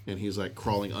room and he's like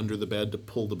crawling under the bed to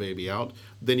pull the baby out.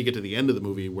 Then you get to the end of the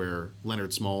movie where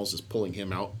Leonard Smalls is pulling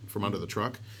him out from under the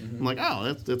truck. I'm like,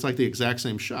 oh, that's like the exact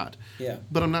same shot. Yeah.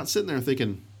 But I'm not sitting there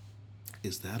thinking,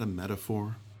 is that a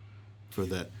metaphor for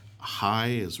that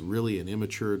High is really an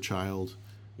immature child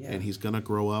and he's going to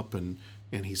grow up and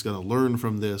he's going to learn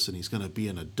from this and he's going to be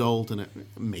an adult and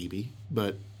maybe,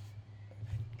 but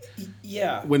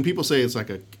yeah. When people say it's like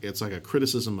a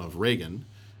criticism of Reagan,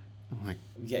 I'm like,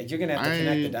 yeah, you're gonna have to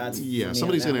connect the dots. Yeah,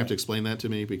 somebody's gonna have to explain that to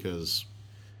me because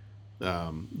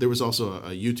There was also a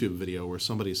YouTube video where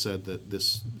somebody said that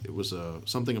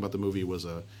something about the movie was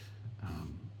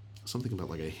something about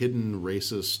like a hidden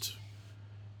racist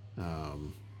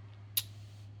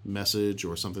message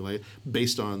or something like that,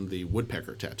 based on the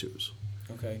woodpecker tattoos.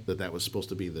 Okay. That was supposed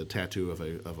to be the tattoo of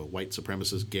a white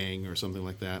supremacist gang or something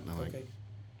like that. And I'm like,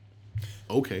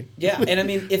 okay. Yeah, and I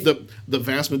mean, if the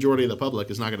vast majority of the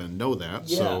public is not going to know that.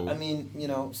 Yeah, so, I mean,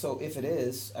 so if it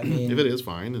is, I mean, if it is,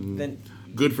 fine, and then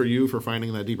good for you for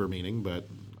finding that deeper meaning, but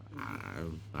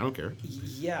I don't care.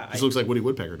 Yeah, this looks like Woody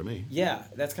Woodpecker to me. Yeah,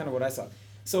 that's kind of what I saw.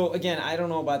 So again, I don't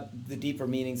know about the deeper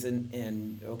meanings,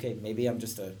 and okay, maybe I'm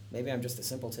just a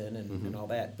simpleton and all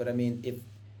that. But I mean,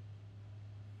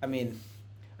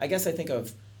 I guess I think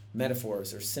of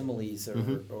metaphors or similes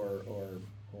or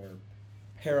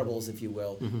parables, if you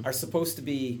will, are supposed to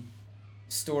be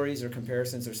stories or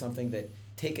comparisons or something that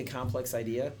take a complex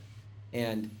idea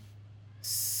and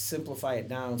simplify it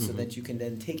down so that you can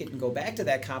then take it and go back to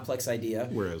that complex idea.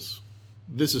 Whereas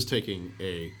this is taking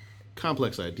a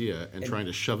complex idea and trying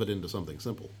to shove it into something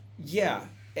simple. Yeah,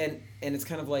 and it's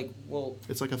kind of like, well,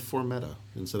 it's like a formeta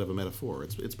instead of a metaphor.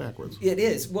 It's backwards. It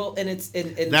is. Well, and it's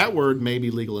and that word may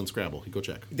be legal in Scrabble. You go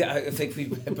check. I think we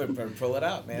pull it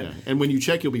out, man. Yeah. And when you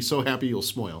check, you'll be so happy you'll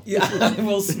smoil. Yeah, I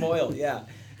will smoil. Yeah.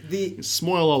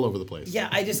 Smoil all over the place. Yeah,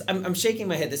 I'm shaking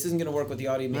my head. This isn't going to work with the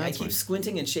audio. No, I keep fine.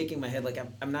 squinting and shaking my head like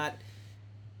I'm not.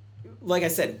 Like I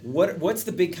said, what's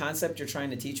the big concept you're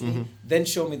trying to teach me? Then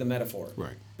show me the metaphor.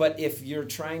 Right. But if you're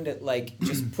trying to like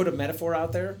just put a metaphor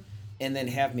out there and then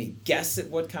have me guess at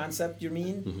what concept you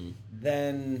mean,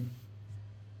 then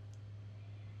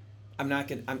I'm not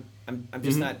gonna. I'm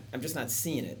just not. I'm just not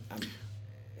seeing it.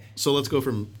 So let's go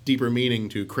from deeper meaning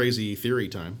to crazy theory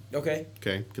time. Okay.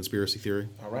 Okay, conspiracy theory.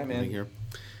 All right, man. Here.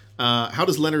 How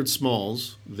does Leonard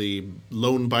Smalls, the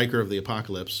lone biker of the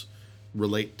apocalypse,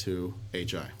 relate to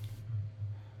H.I.?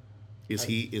 Is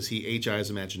he H.I.'s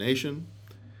imagination?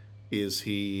 Is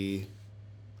he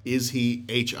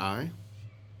H.I.?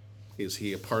 Is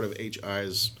he a part of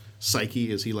H.I.'s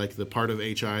psyche? Is he like the part of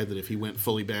H.I. that if he went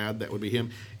fully bad, that would be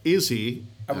him? Is he?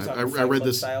 I read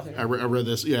this. I read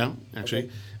this. Yeah, actually,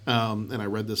 and I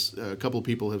read this. A couple of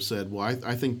people have said, "Well,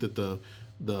 I think that the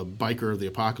biker of the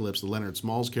apocalypse, the Leonard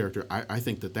Smalls character, I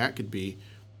think that could be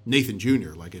Nathan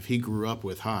Jr. Like if he grew up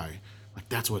with High, like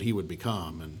that's what he would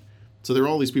become." And so there are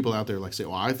all these people out there like say,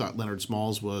 "Well, I thought Leonard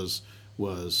Smalls was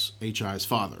H.I.'s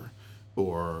father,"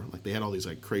 or like they had all these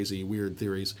like crazy weird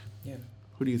theories. Yeah.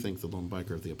 Who do you think the lone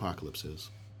biker of the apocalypse is?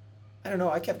 I don't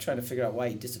know. I kept trying to figure out why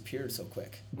he disappeared so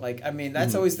quick. Like, I mean,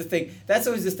 that's always the thing. That's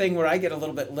always the thing where I get a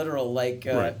little bit literal. Like,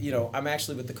 Right. I'm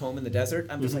actually with the comb in the desert.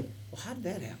 I'm just like, well, how did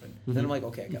that happen? Then I'm like,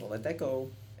 okay, I gotta let that go.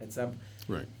 It's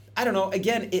right. I don't know.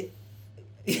 Again, it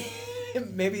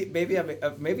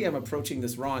maybe I'm approaching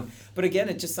this wrong, but again,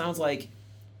 it just sounds like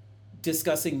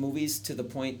discussing movies to the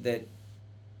point that,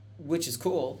 which is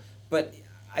cool, but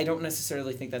I don't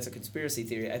necessarily think that's a conspiracy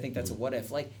theory. I think that's a what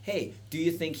if. Like, hey, do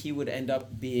you think he would end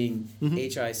up being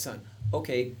H.I.'s son?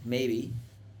 Okay, maybe,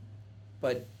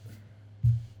 but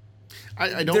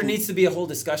I don't. There needs to be a whole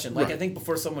discussion. Like, Right. I think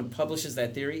before someone publishes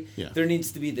that theory, there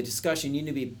needs to be the discussion. You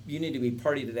need to be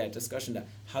party to that discussion. To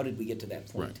how did we get to that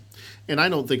point? Right. And I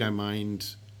don't think I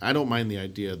don't mind the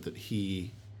idea that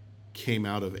he came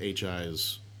out of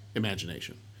H.I.'s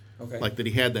imagination. Okay. Like that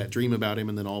he had that dream about him,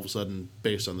 and then all of a sudden,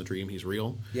 based on the dream, he's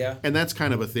real. Yeah. And that's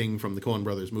kind of a thing from the Coen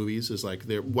Brothers movies. Is like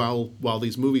while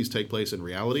these movies take place in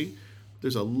reality,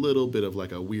 there's a little bit of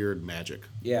like a weird magic.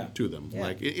 To them. Yeah.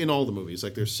 Like in all the movies,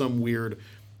 like there's some weird.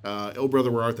 Oh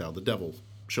brother, where art thou? The devil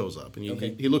shows up, and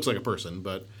he looks like a person,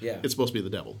 but it's supposed to be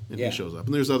the devil, and he shows up.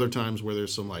 And there's other times where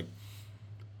there's some like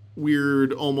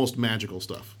weird, almost magical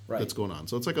stuff that's going on.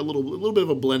 So it's like a little bit of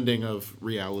a blending of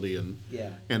reality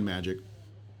and magic.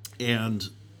 And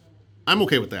I'm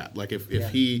okay with that. Like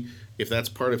if that's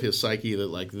part of his psyche, that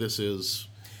like this is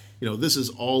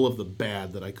all of the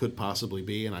bad that I could possibly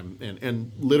be,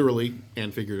 and literally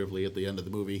and figuratively at the end of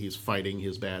the movie, he's fighting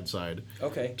his bad side.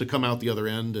 Okay. To come out the other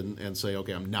end and say,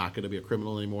 okay, I'm not going to be a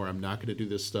criminal anymore. I'm not going to do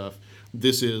this stuff.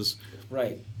 This is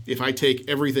right. If I take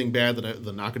everything bad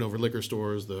the knocking over liquor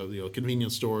stores, the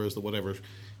convenience stores, the whatever,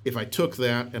 if I took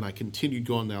that and I continued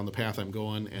going down the path I'm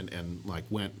going and like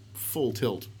went full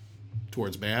tilt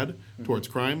towards bad, towards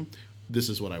crime, this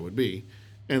is what I would be.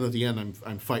 And at the end,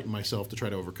 I'm fighting myself to try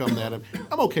to overcome that.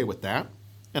 I'm okay with that,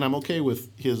 and I'm okay with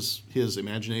his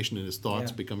imagination and his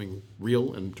thoughts becoming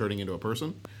real and turning into a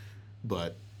person.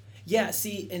 But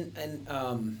see, and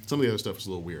some of the other stuff is a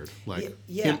little weird, like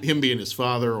yeah. him being his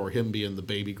father, or him being the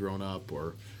baby grown up,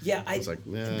 or I was like,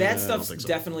 that stuff's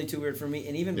definitely too weird for me.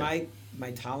 And even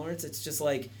my tolerance, it's just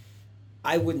like,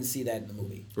 I wouldn't see that in the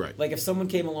movie. Right. Like if someone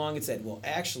came along and said, well,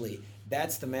 actually,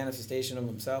 that's the manifestation of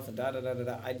himself and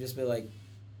da-da-da-da-da, I'd just be like,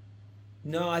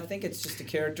 no, I think it's just a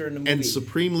character in the movie. And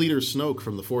Supreme Leader Snoke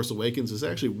from The Force Awakens is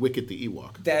actually Wicket the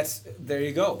Ewok. There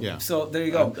you go. Yeah. So there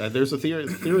you go. There's a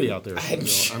theory out there. I'm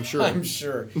sure. I'm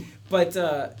sure. But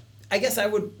I guess I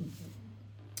would,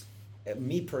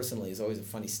 me personally is always a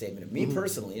funny statement. Me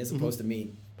personally, as opposed to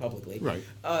me publicly. Right.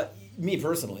 Me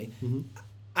personally,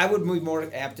 I would be more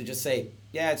apt to just say,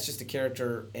 yeah, it's just a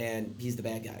character and he's the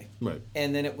bad guy. Right.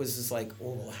 And then it was just like,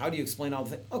 oh, well, how do you explain all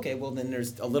the things? Okay, well, then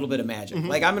there's a little bit of magic.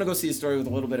 Like, I'm going to go see a story with a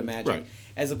little bit of magic. Right.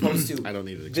 As opposed to, I don't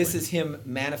need to explain. This is him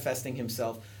manifesting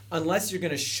himself. Unless you're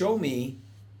going to show me,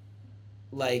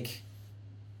 like,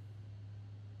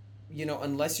 you know,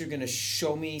 unless you're going to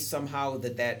show me somehow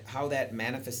how that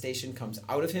manifestation comes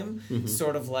out of him,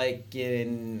 sort of like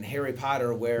in Harry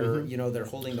Potter, where you know they're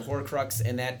holding the Horcrux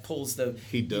and that pulls the.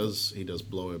 He does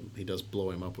blow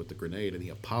him up with the grenade, and he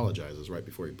apologizes right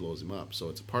before he blows him up. So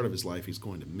it's a part of his life he's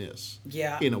going to miss.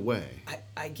 Yeah. In a way.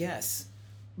 I guess.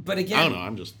 But again, I don't know.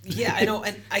 I'm just. Yeah, I know,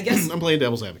 and I guess I'm playing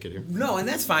devil's advocate here. No, and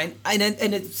that's fine.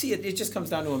 It just comes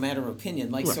down to a matter of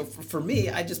opinion. Like, right. So for me,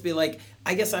 I'd just be like,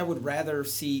 I guess I would rather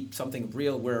see something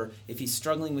real where if he's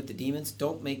struggling with the demons,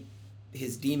 don't make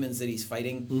his demons that he's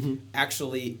fighting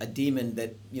actually a demon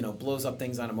that, you know, blows up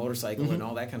things on a motorcycle and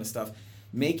all that kind of stuff.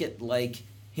 Make it like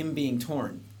him being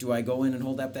torn. Do I go in and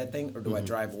hold up that thing, or do I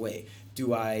drive away?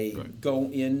 Do I go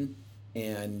in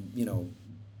and, you know,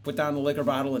 put down the liquor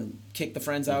bottle and kick the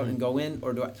friends out and go in?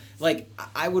 Or do I... Like,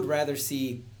 I would rather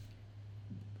see...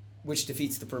 Which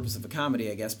defeats the purpose of a comedy,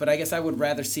 I guess. But I guess I would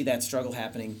rather see that struggle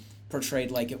happening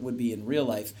portrayed like it would be in real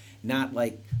life. Not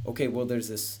like, okay, well, there's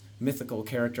this mythical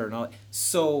character and all that.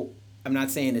 So, I'm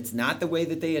not saying it's not the way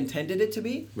that they intended it to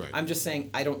be. Right. I'm just saying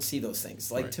I don't see those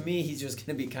things. Like, to me, he's just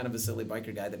going to be kind of a silly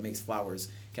biker guy that makes flowers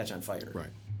catch on fire.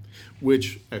 Right.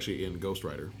 Which, actually, in Ghost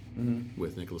Rider,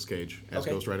 with Nicolas Cage as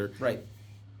Ghost Rider... Right.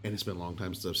 And it's been a long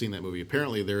time since I've seen that movie.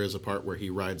 Apparently, there is a part where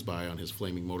he rides by on his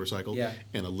flaming motorcycle,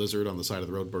 and a lizard on the side of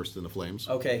the road bursts into flames.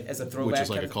 Okay, as a throwback. Which is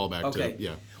like a callback to,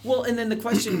 yeah. Well, and then the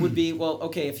question would be, well,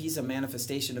 okay, if he's a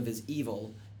manifestation of his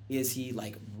evil, is he,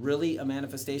 like, really a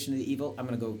manifestation of the evil? I'm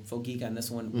going to go full geek on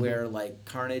this one, where, like,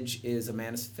 Carnage is a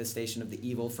manifestation of the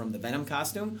evil from the Venom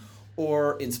costume,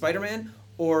 or in Spider-Man,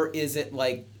 or is it,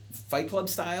 like, Fight Club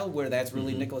style, where that's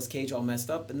really Nicolas Cage all messed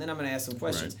up? And then I'm going to ask some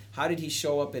questions. Right. How did he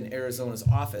show up in Arizona's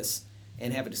office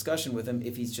and have a discussion with him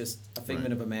if he's just a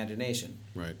figment of imagination?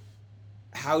 Right.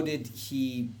 How did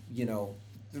he, you know,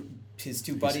 his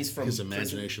two buddies from his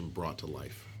imagination brought to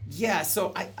life? Yeah,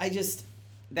 so I just,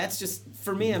 that's just,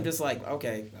 for me, I'm just like,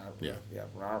 okay. Yeah.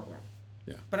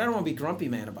 But I don't want to be grumpy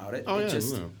man about it. Oh, it yeah,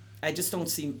 just, no. I just don't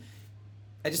see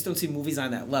movies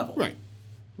on that level. Right.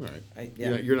 Right.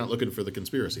 You're not looking for the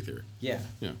conspiracy theory. Yeah.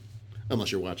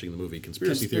 Unless you're watching the movie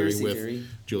Conspiracy Theory with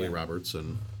Julia Roberts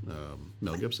and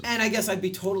Mel Gibson. And I guess I'd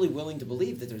be totally willing to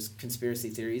believe that there's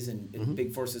conspiracy theories and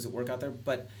big forces at work out there,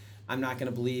 but I'm not going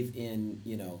to believe in,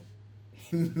 you know,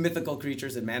 mythical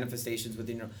creatures and manifestations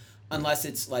within your... Unless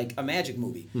it's like a magic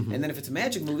movie. And then if it's a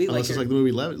magic movie... Unless it's like the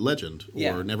movie Legend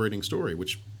or Never Ending Story,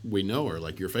 which we know are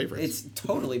like your favorites. It's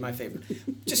totally my favorite.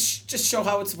 just show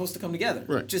how it's supposed to come together.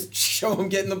 Right. Just show them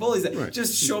getting the bullies. Right.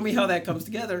 Just show me how that comes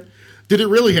together. Did it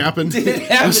really happen? Did it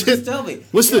happen? Just tell me.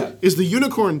 Is the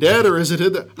unicorn dead or is it...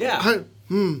 Yeah.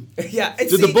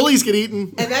 Did the bullies get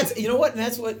eaten? And that's, you know what? And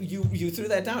that's what you threw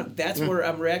that down. That's where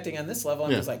I'm reacting on this level.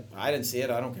 I'm just like, I didn't see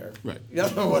it. I don't care. Right.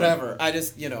 Whatever. I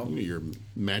just, you know. Your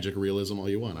magic realism all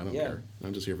you want. I don't care.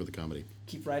 I'm just here for the comedy.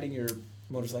 Keep riding your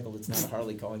motorcycle that's not a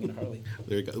Harley, calling it a Harley.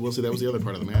 There you go. Well, see, that was the other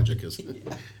part of the magic is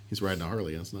he's riding a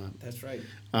Harley. That's not. That's right.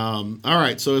 All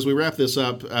right. So as we wrap this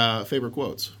up, favorite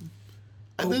quotes.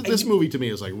 This movie to me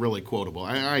is like really quotable.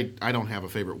 I don't have a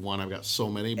favorite one. I've got so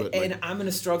many, but and I'm going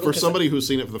to struggle for somebody who's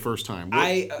seen it for the first time.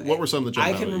 What were some of the jump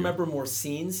I out can at remember you? more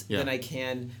scenes than I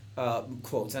can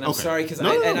quotes, and I'm Okay. sorry because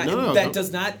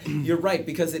does not. You're right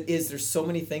because it is. There's so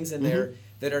many things in there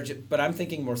that are. But I'm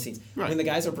thinking more scenes when the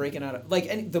guys are breaking out of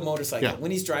the motorcycle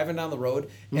when he's driving down the road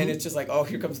and it's just like, oh,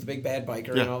 here comes the big bad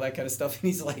biker and all that kind of stuff,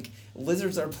 and he's like,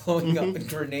 lizards are blowing up in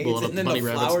grenades, and then the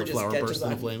flower just catches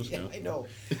on flames. Yeah, I know.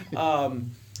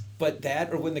 But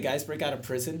that, or when the guys break out of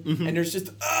prison, and there's just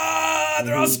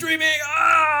they're all screaming,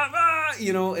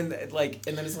 you know, and then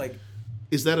it's like,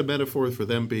 is that a metaphor for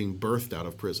them being birthed out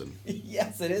of prison?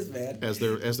 Yes, it is, man. As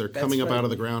they're coming up out of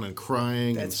the ground and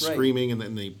crying and screaming, and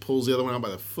then he pulls the other one out by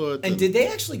the foot. And did they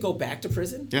actually go back to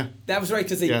prison? Yeah, that was right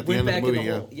because they went back in the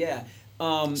hole. Yeah.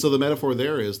 So the metaphor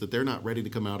there is that they're not ready to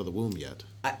come out of the womb yet.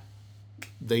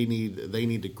 They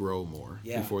need to grow more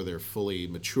before they're fully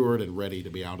matured and ready to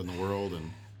be out in the world.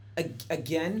 And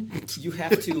Again, you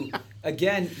have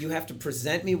to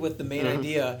present me with the main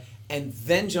idea and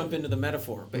then jump into the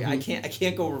metaphor. But I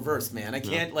can't go reverse, man. I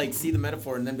can't like see the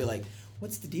metaphor and then be like,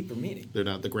 what's the deeper meaning?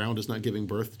 The ground is not giving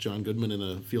birth to John Goodman in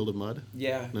a field of mud?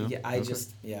 Yeah. No?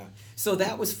 Yeah, So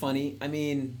that was funny. I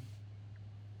mean,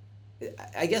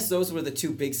 I guess those were the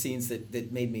two big scenes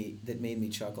that made me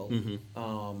chuckle.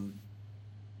 Mm-hmm.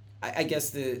 I guess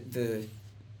the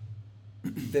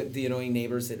annoying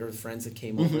neighbors that are friends that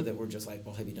came over that were just like,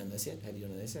 well, have you done this yet? Have you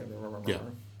done this yet? Yeah.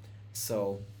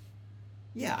 So,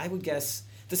 yeah, I would guess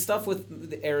the stuff with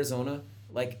the Arizona,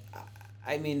 like,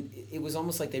 I mean, it was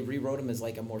almost like they rewrote him as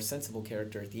like a more sensible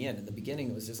character at the end. In the beginning,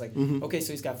 it was just like, okay,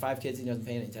 so he's got 5 kids, he doesn't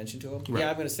pay any attention to them. Right. Yeah,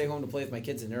 I'm going to stay home to play with my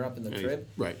kids, and they're up in the crib.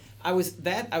 Right. I was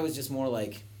just more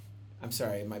like, I'm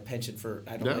sorry, my penchant for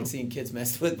I don't like seeing kids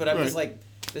messed with, but I was like,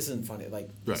 this isn't funny. Like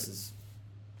this is,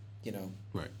 you know.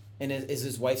 Right. And is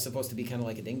his wife supposed to be kind of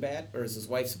like a dingbat, or is his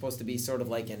wife supposed to be sort of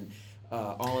like an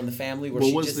All in the Family, where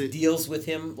she just deals with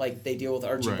him like they deal with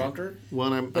Archie Bunker?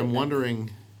 Well, I'm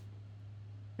wondering,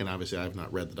 and obviously I have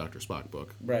not read the Dr. Spock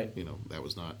book. Right. You know, that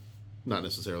was not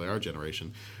necessarily our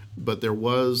generation, but there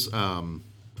was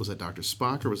that Dr.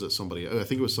 Spock or was it somebody? I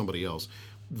think it was somebody else.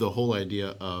 The whole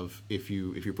idea of if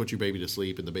you put your baby to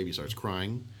sleep and the baby starts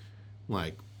crying,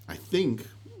 like I think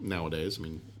nowadays, I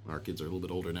mean our kids are a little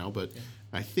bit older now, but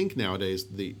I think nowadays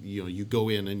you go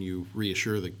in and you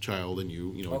reassure the child and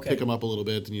you pick them up a little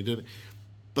bit and you did it.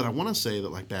 But I want to say that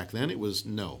like back then it was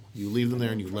no, you leave them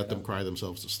there and you let them cry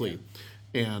themselves to sleep,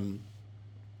 and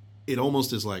it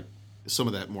almost is like some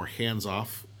of that more hands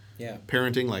off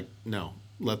parenting. Like no,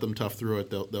 let them tough through it.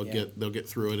 They'll get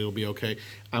through it. It'll be okay.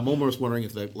 I'm almost wondering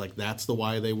if that's the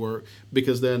why they were,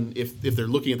 because then if they're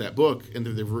looking at that book and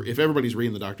if everybody's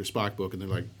reading the Dr. Spock book and they're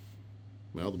like,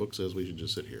 well, the book says we should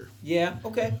just sit here. Yeah.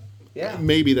 Okay. Yeah.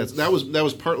 Maybe that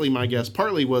was partly my guess.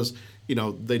 Partly was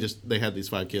they had these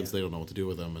 5 kids. They don't know what to do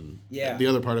with them, and the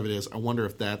other part of it is I wonder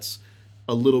if that's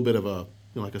a little bit of a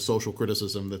like a social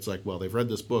criticism that's like, well, they've read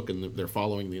this book and they're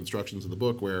following the instructions of the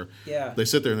book where they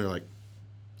sit there and they're like,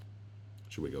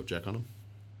 should we go check on him?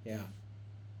 Yeah.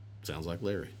 Sounds like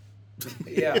Larry.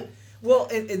 Yeah. Well,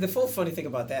 and the full funny thing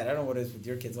about that, I don't know what it is with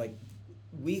your kids, like,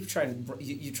 you try and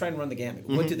run the gamut.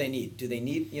 What do they need? Do they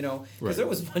need, because there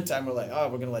was one time we're like, oh,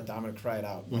 we're going to let Dominic cry it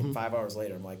out. Like 5 hours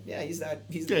later, I'm like, yeah, he's not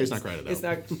crying it out. It's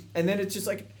not, and then it's just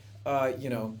like,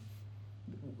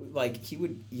 like he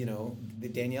would,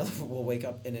 Danielle will wake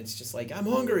up and it's just like, I'm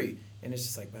hungry. And it's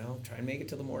just like, well, try and make it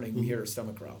till the morning. We hear her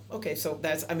stomach growl. Okay, so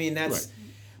that's,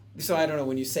 so I don't know,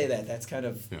 when you say that, that's kind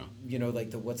of,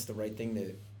 like what's the right thing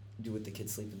to do with the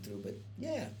kids sleeping through. But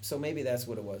yeah, so maybe that's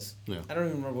what it was. Yeah. I don't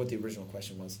even remember what the original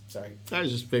question was. Sorry. That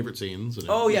was just favorite scenes.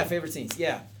 Favorite scenes.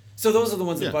 Yeah. So those are the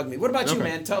ones that bug me. What about you,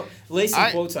 man? Lay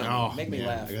some quotes on me. Make me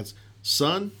laugh.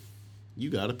 Son,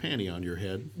 you got a panty on your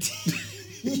head.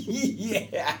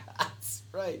 Yeah, that's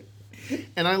right.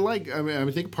 And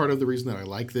I think part of the reason that I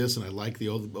like this and I like the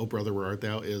old Brother Where Art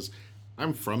Thou is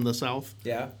I'm from the South.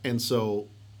 Yeah. And so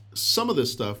some of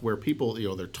this stuff where people,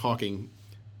 they're talking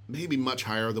maybe much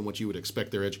higher than what you would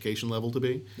expect their education level to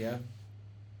be. Yeah.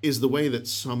 Is the way that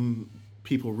some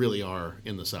people really are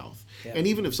in the South. Yeah. And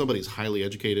even if somebody's highly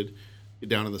educated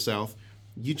down in the South,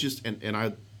 you just, and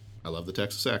I love the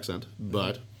Texas accent,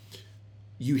 but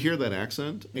you hear that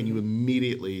accent and you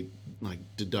immediately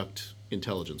deduct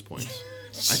intelligence points.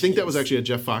 I think that was actually a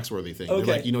Jeff Foxworthy thing.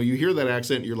 Okay. Like, you hear that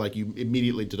accent, you're like, you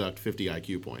immediately deduct 50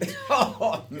 IQ points.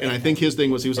 Oh, man. And I think his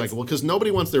thing was, he was like, well, because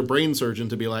nobody wants their brain surgeon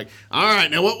to be like, all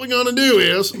right, now what we're going to do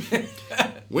is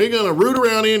we're going to root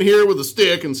around in here with a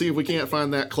stick and see if we can't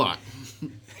find that clock.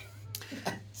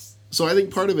 So I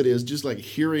think part of it is just like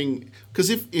hearing, because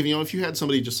if you had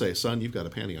somebody just say, son, you've got a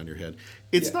panty on your head,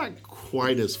 it's not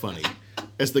quite as funny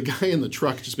as the guy in the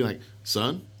truck just being like,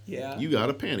 son, you got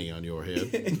a panty on your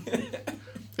head.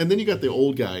 And then you got the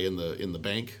old guy in the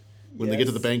bank. When they get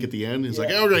to the bank at the end, he's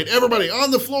like, all right, everybody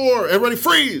on the floor. Everybody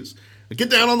freeze. Get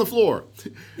down on the floor.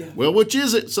 Yeah. Well, which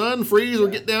is it, son? Freeze or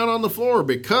get down on the floor?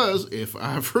 Because if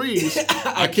I freeze,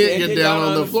 I can't get down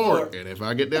on the floor. And if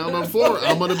I get down on the floor,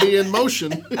 I'm going to be in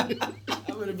motion.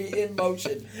 I'm going to be in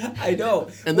motion. I know.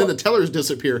 And then the tellers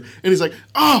disappear. And he's like,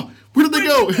 oh, where did they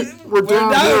go? We're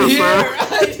down here, sir.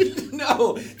 I didn't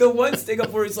know. The one stick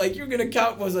up where he's like, you're going to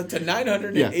count, was it to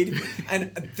 980? Yeah.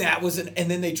 And that was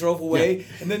and then they drove away. Yeah.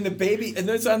 And then the baby, and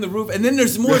then it's on the roof. And then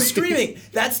there's more screaming.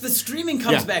 That's the screaming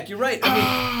comes back. You're right.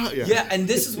 I mean, and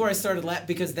this is where I started laughing,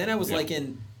 because then I was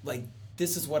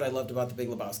this is what I loved about The Big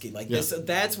Lebowski. This,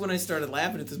 that's when I started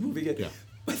laughing at this movie again. Yeah.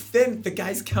 But then the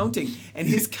guy's counting, and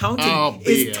his counting BS.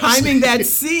 is timing that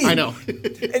scene. I know.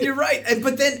 And you're right.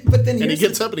 But then and he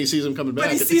gets up and he sees him coming back.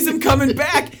 But he sees him coming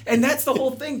back, and that's the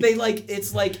whole thing. They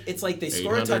it's like they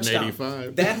score a touchdown.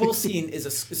 That whole scene is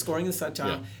scoring the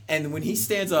touchdown, and when he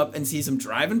stands up and sees him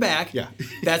driving back,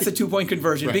 that's a 2-point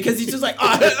conversion because he's just like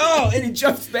and he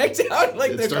jumps back down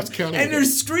like they're counting, and they're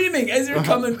screaming as they're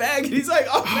coming back, and he's like,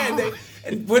 oh man.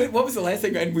 And what was the last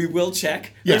thing? And we will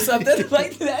check or something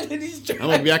like that. And he's trying. I'm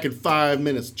gonna be back in 5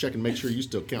 minutes. Check and make sure you're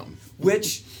still counting.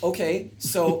 Which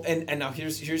so and now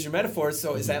here's your metaphor.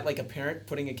 So is that like a parent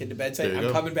putting a kid to bed saying,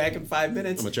 "I'm coming back in 5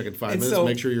 minutes"? I'm gonna check in 5 minutes.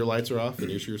 Make sure your lights are off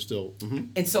and you're still.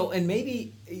 Mm-hmm. And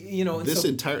maybe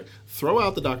throw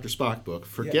out the Dr. Spock book.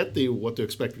 Forget what to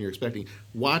expect when you're expecting.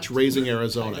 Watch Raising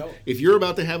Arizona. If you're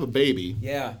about to have a baby,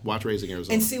 watch Raising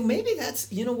Arizona. And see, maybe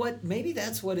that's maybe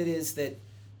that's what it is that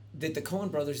the Coen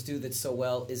brothers do that's so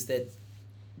well is that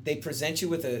they present you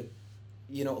with a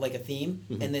theme,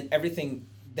 and then everything.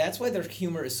 That's why their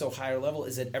humor is so higher level.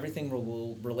 Is that everything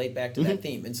will relate back to that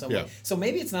theme in some way. So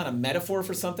maybe it's not a metaphor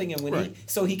for something, and when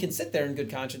he can sit there in good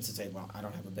conscience and say, "Well, I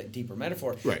don't have a bit deeper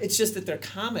metaphor." Right. It's just that their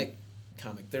comedy,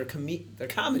 the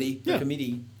comedy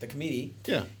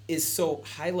is so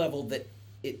high level that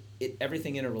it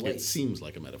everything interrelates. It seems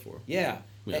like a metaphor. Yeah.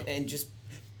 And just.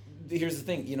 Here's the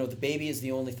thing, the baby is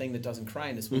the only thing that doesn't cry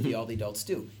in this movie. All the adults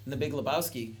do. In The Big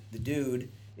Lebowski, the dude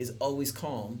is always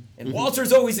calm, and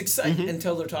Walter's always excited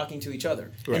until they're talking to each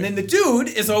other. Right. And then the dude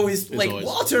is always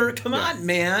Walter, come on,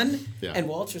 man. Yeah. And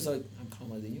Walter's like, I'm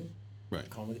calmer than you. Right.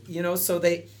 Calmer than, so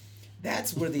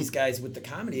that's where these guys with the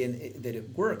comedy and that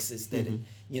it works is that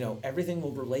everything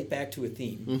will relate back to a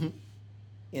theme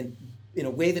in a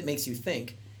way that makes you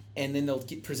think, and then they'll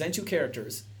present you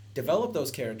characters, develop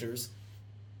those characters,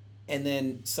 and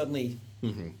then suddenly,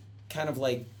 kind of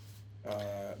like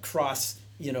cross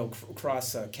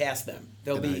cast them.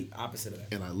 They'll be opposite of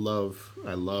that. And I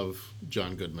love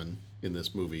John Goodman in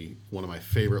this movie. One of my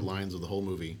favorite lines of the whole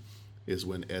movie is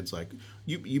when Ed's like,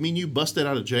 "You mean you busted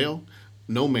out of jail?"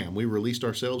 "No, ma'am. We released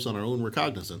ourselves on our own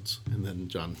recognizance." And then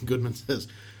John Goodman says,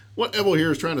 "What Ebel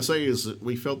here is trying to say is that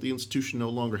we felt the institution no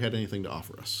longer had anything to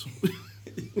offer us."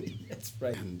 That's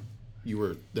right. And you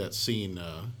were that scene.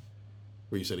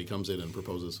 Where you said he comes in and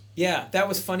proposes. Yeah, that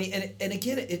was funny, and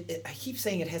again, I keep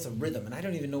saying it has a rhythm, and I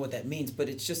don't even know what that means, but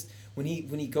it's just when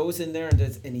he goes in there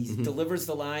and he delivers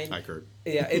the line. Hi, Kurt.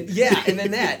 Yeah, and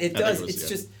then that it does. It's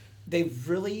just they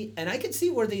really, and I could see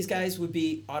where these guys would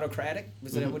be autocratic.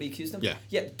 Was that what he accused them? Yeah.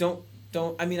 Yeah. Don't.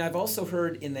 I mean, I've also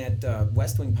heard in that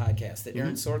West Wing podcast that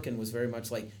Aaron Sorkin was very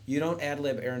much like, you don't ad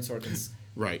lib Aaron Sorkin's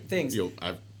things.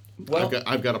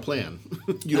 I've got a plan.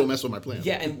 You don't mess with my plan.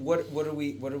 Yeah, and what are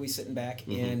we sitting back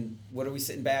and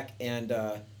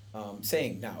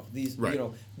saying now? These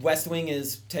West Wing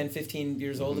is 10, 15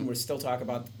 years old, and we're still talking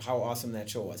about how awesome that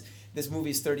show was. This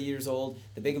movie is 30 years old,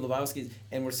 The Big Lebowski,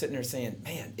 and we're sitting there saying,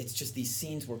 man, it's just these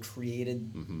scenes were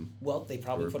created. Well, they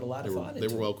probably put a lot of thought into it.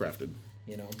 They were well crafted.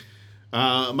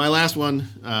 My last one,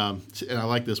 and I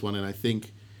like this one, and I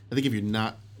think if you're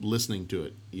not listening to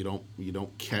it, you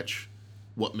don't catch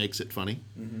what makes it funny.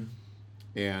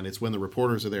 And it's when the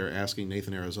reporters are there asking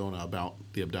Nathan Arizona about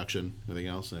the abduction and everything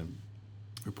else, and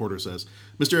the reporter says,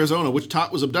 "Mr. Arizona, which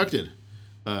tot was abducted?"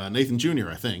 Nathan Jr.,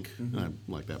 I think. I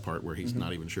like that part where he's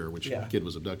not even sure which kid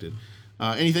was abducted.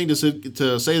 Anything to say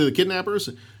to the kidnappers?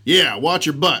 "Yeah, watch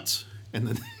your butts." And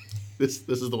then this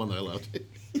is the one that I loved.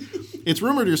 "It's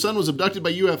rumored your son was abducted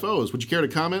by UFOs. Would you care to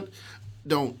comment?"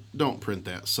 Don't print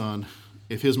that, son.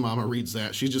 If his mama reads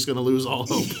that, she's just going to lose all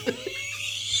hope.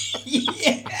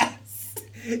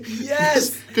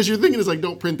 Yes. Because you're thinking it's like,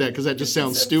 don't print that because that just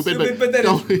sounds stupid. But then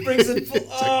it brings it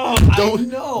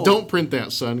full. Don't print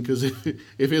that, son, because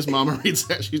if his mama reads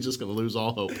that, she's just going to lose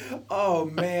all hope. Oh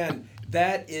man,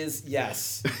 that is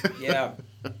yes. Yeah.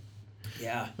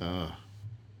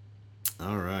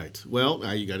 All right.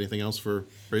 Well, you got anything else for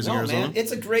Raising Arizona? Man,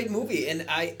 it's a great movie, and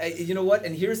I you know what?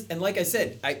 And like I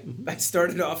said, I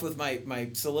started off with my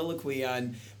soliloquy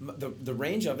on the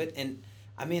range of it, and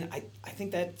I mean, I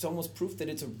think that's almost proof that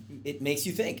it makes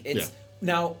you think. It's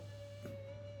now,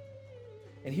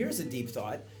 and here's a deep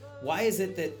thought: why is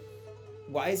it that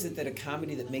a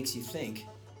comedy that makes you think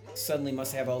suddenly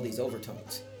must have all these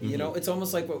overtones? You know, it's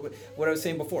almost like what I was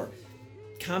saying before.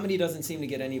 Comedy doesn't seem to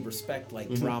get any respect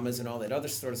like dramas and all that other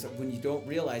sort of stuff when you don't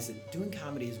realize that doing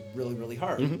comedy is really, really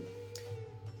hard.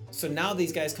 So now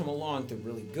these guys come along, they're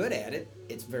really good at it.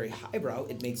 It's very highbrow.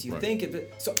 It makes you think of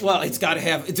it. So it's got to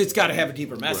have a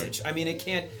deeper message. Right. I mean, it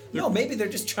can't. Maybe they're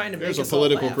just trying to make us all laugh.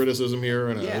 There's a political criticism here,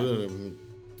 and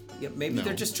maybe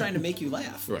they're just trying to make you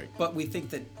laugh. Right. But we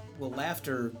think that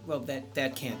laughter. Well,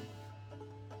 that can't.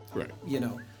 Right. You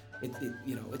know,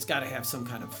 it's got to have some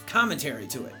kind of commentary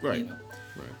to it. Right. You know?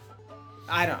 Right.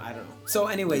 I don't know. So,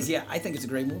 anyways, yeah, I think it's a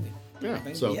great movie. Yeah.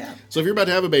 So if you're about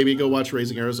to have a baby, go watch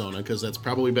Raising Arizona, because that's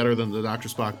probably better than the Dr.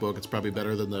 Spock book. It's probably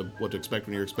better than the What to Expect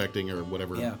When You're Expecting, or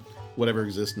whatever. Yeah. Whatever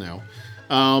exists now.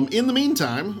 In the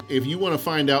meantime, if you want to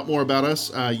find out more about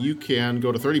us, you can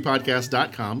go to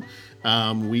 30podcast.com.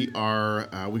 We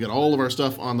got all of our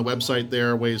stuff on the website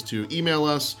there, ways to email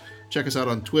us. Check us out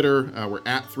on Twitter. We're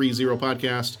at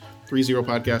 30podcast,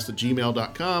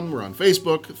 30podcast@gmail.com. We're on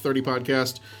Facebook,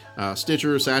 30podcast,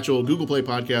 Stitcher, Satchel, Google Play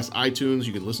Podcast, iTunes.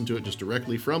 You can listen to it just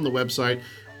directly from the website.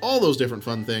 All those different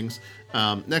fun things.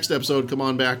 Next episode, come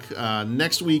on back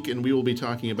next week, and we will be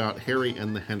talking about Harry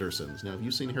and the Hendersons. Now, have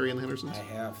you seen Harry and the Hendersons?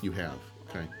 I have. You have.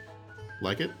 Okay.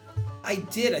 Like it? I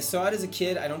did. I saw it as a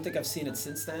kid. I don't think I've seen it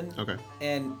since then. Okay.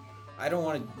 And I don't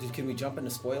want to. Can we jump into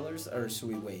spoilers, or should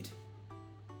we wait?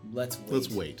 Let's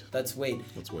wait. Let's wait.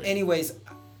 Anyways,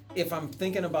 if I'm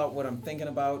thinking about what I'm thinking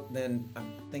about, then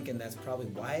I'm thinking that's probably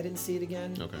why I didn't see it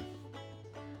again. Okay.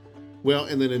 Well,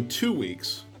 and then in 2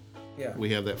 weeks, yeah, we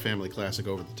have that family classic,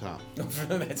 Over the Top.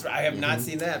 That's right. I have not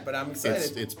seen that, but I'm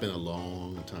excited. It's been a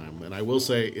long time, and I will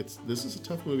say this is a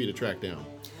tough movie to track down.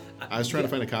 I was trying to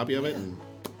find a copy of it, and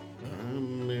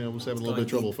I was having a little bit of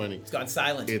trouble finding. It's gone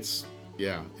silent. There's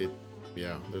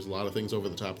a lot of things over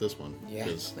the top this one. Yeah.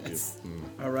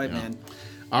 All right, man.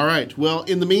 All right. Well,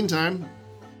 in the meantime,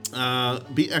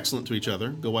 be excellent to each other.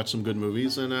 Go watch some good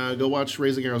movies, and go watch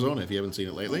Raising Arizona if you haven't seen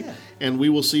it lately. Yeah. And we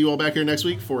will see you all back here next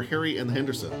week for Harry and the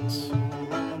Hendersons.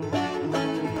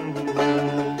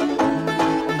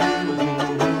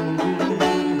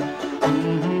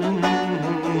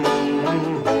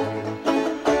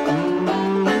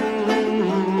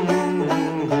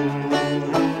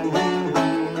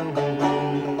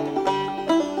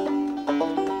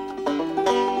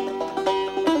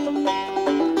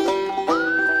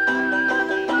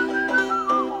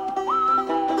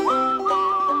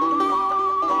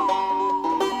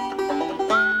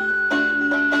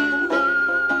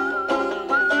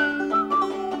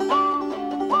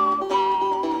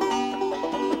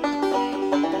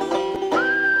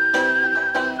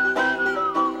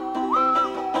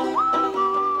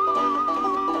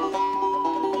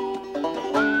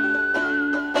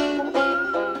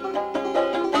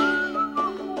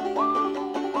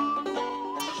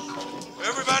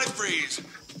 Everybody freeze.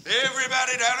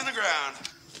 Everybody down on the ground.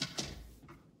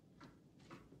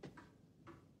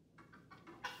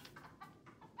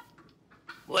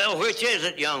 Well, which is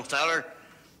it, young feller?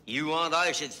 You want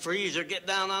ice that freeze or get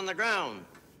down on the ground?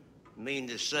 Mean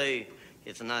to say,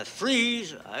 if I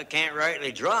freeze, I can't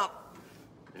rightly drop.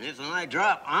 And if I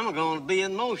drop, I'm going to be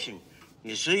in motion.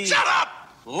 You see? Shut up!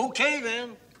 Okay,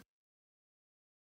 then.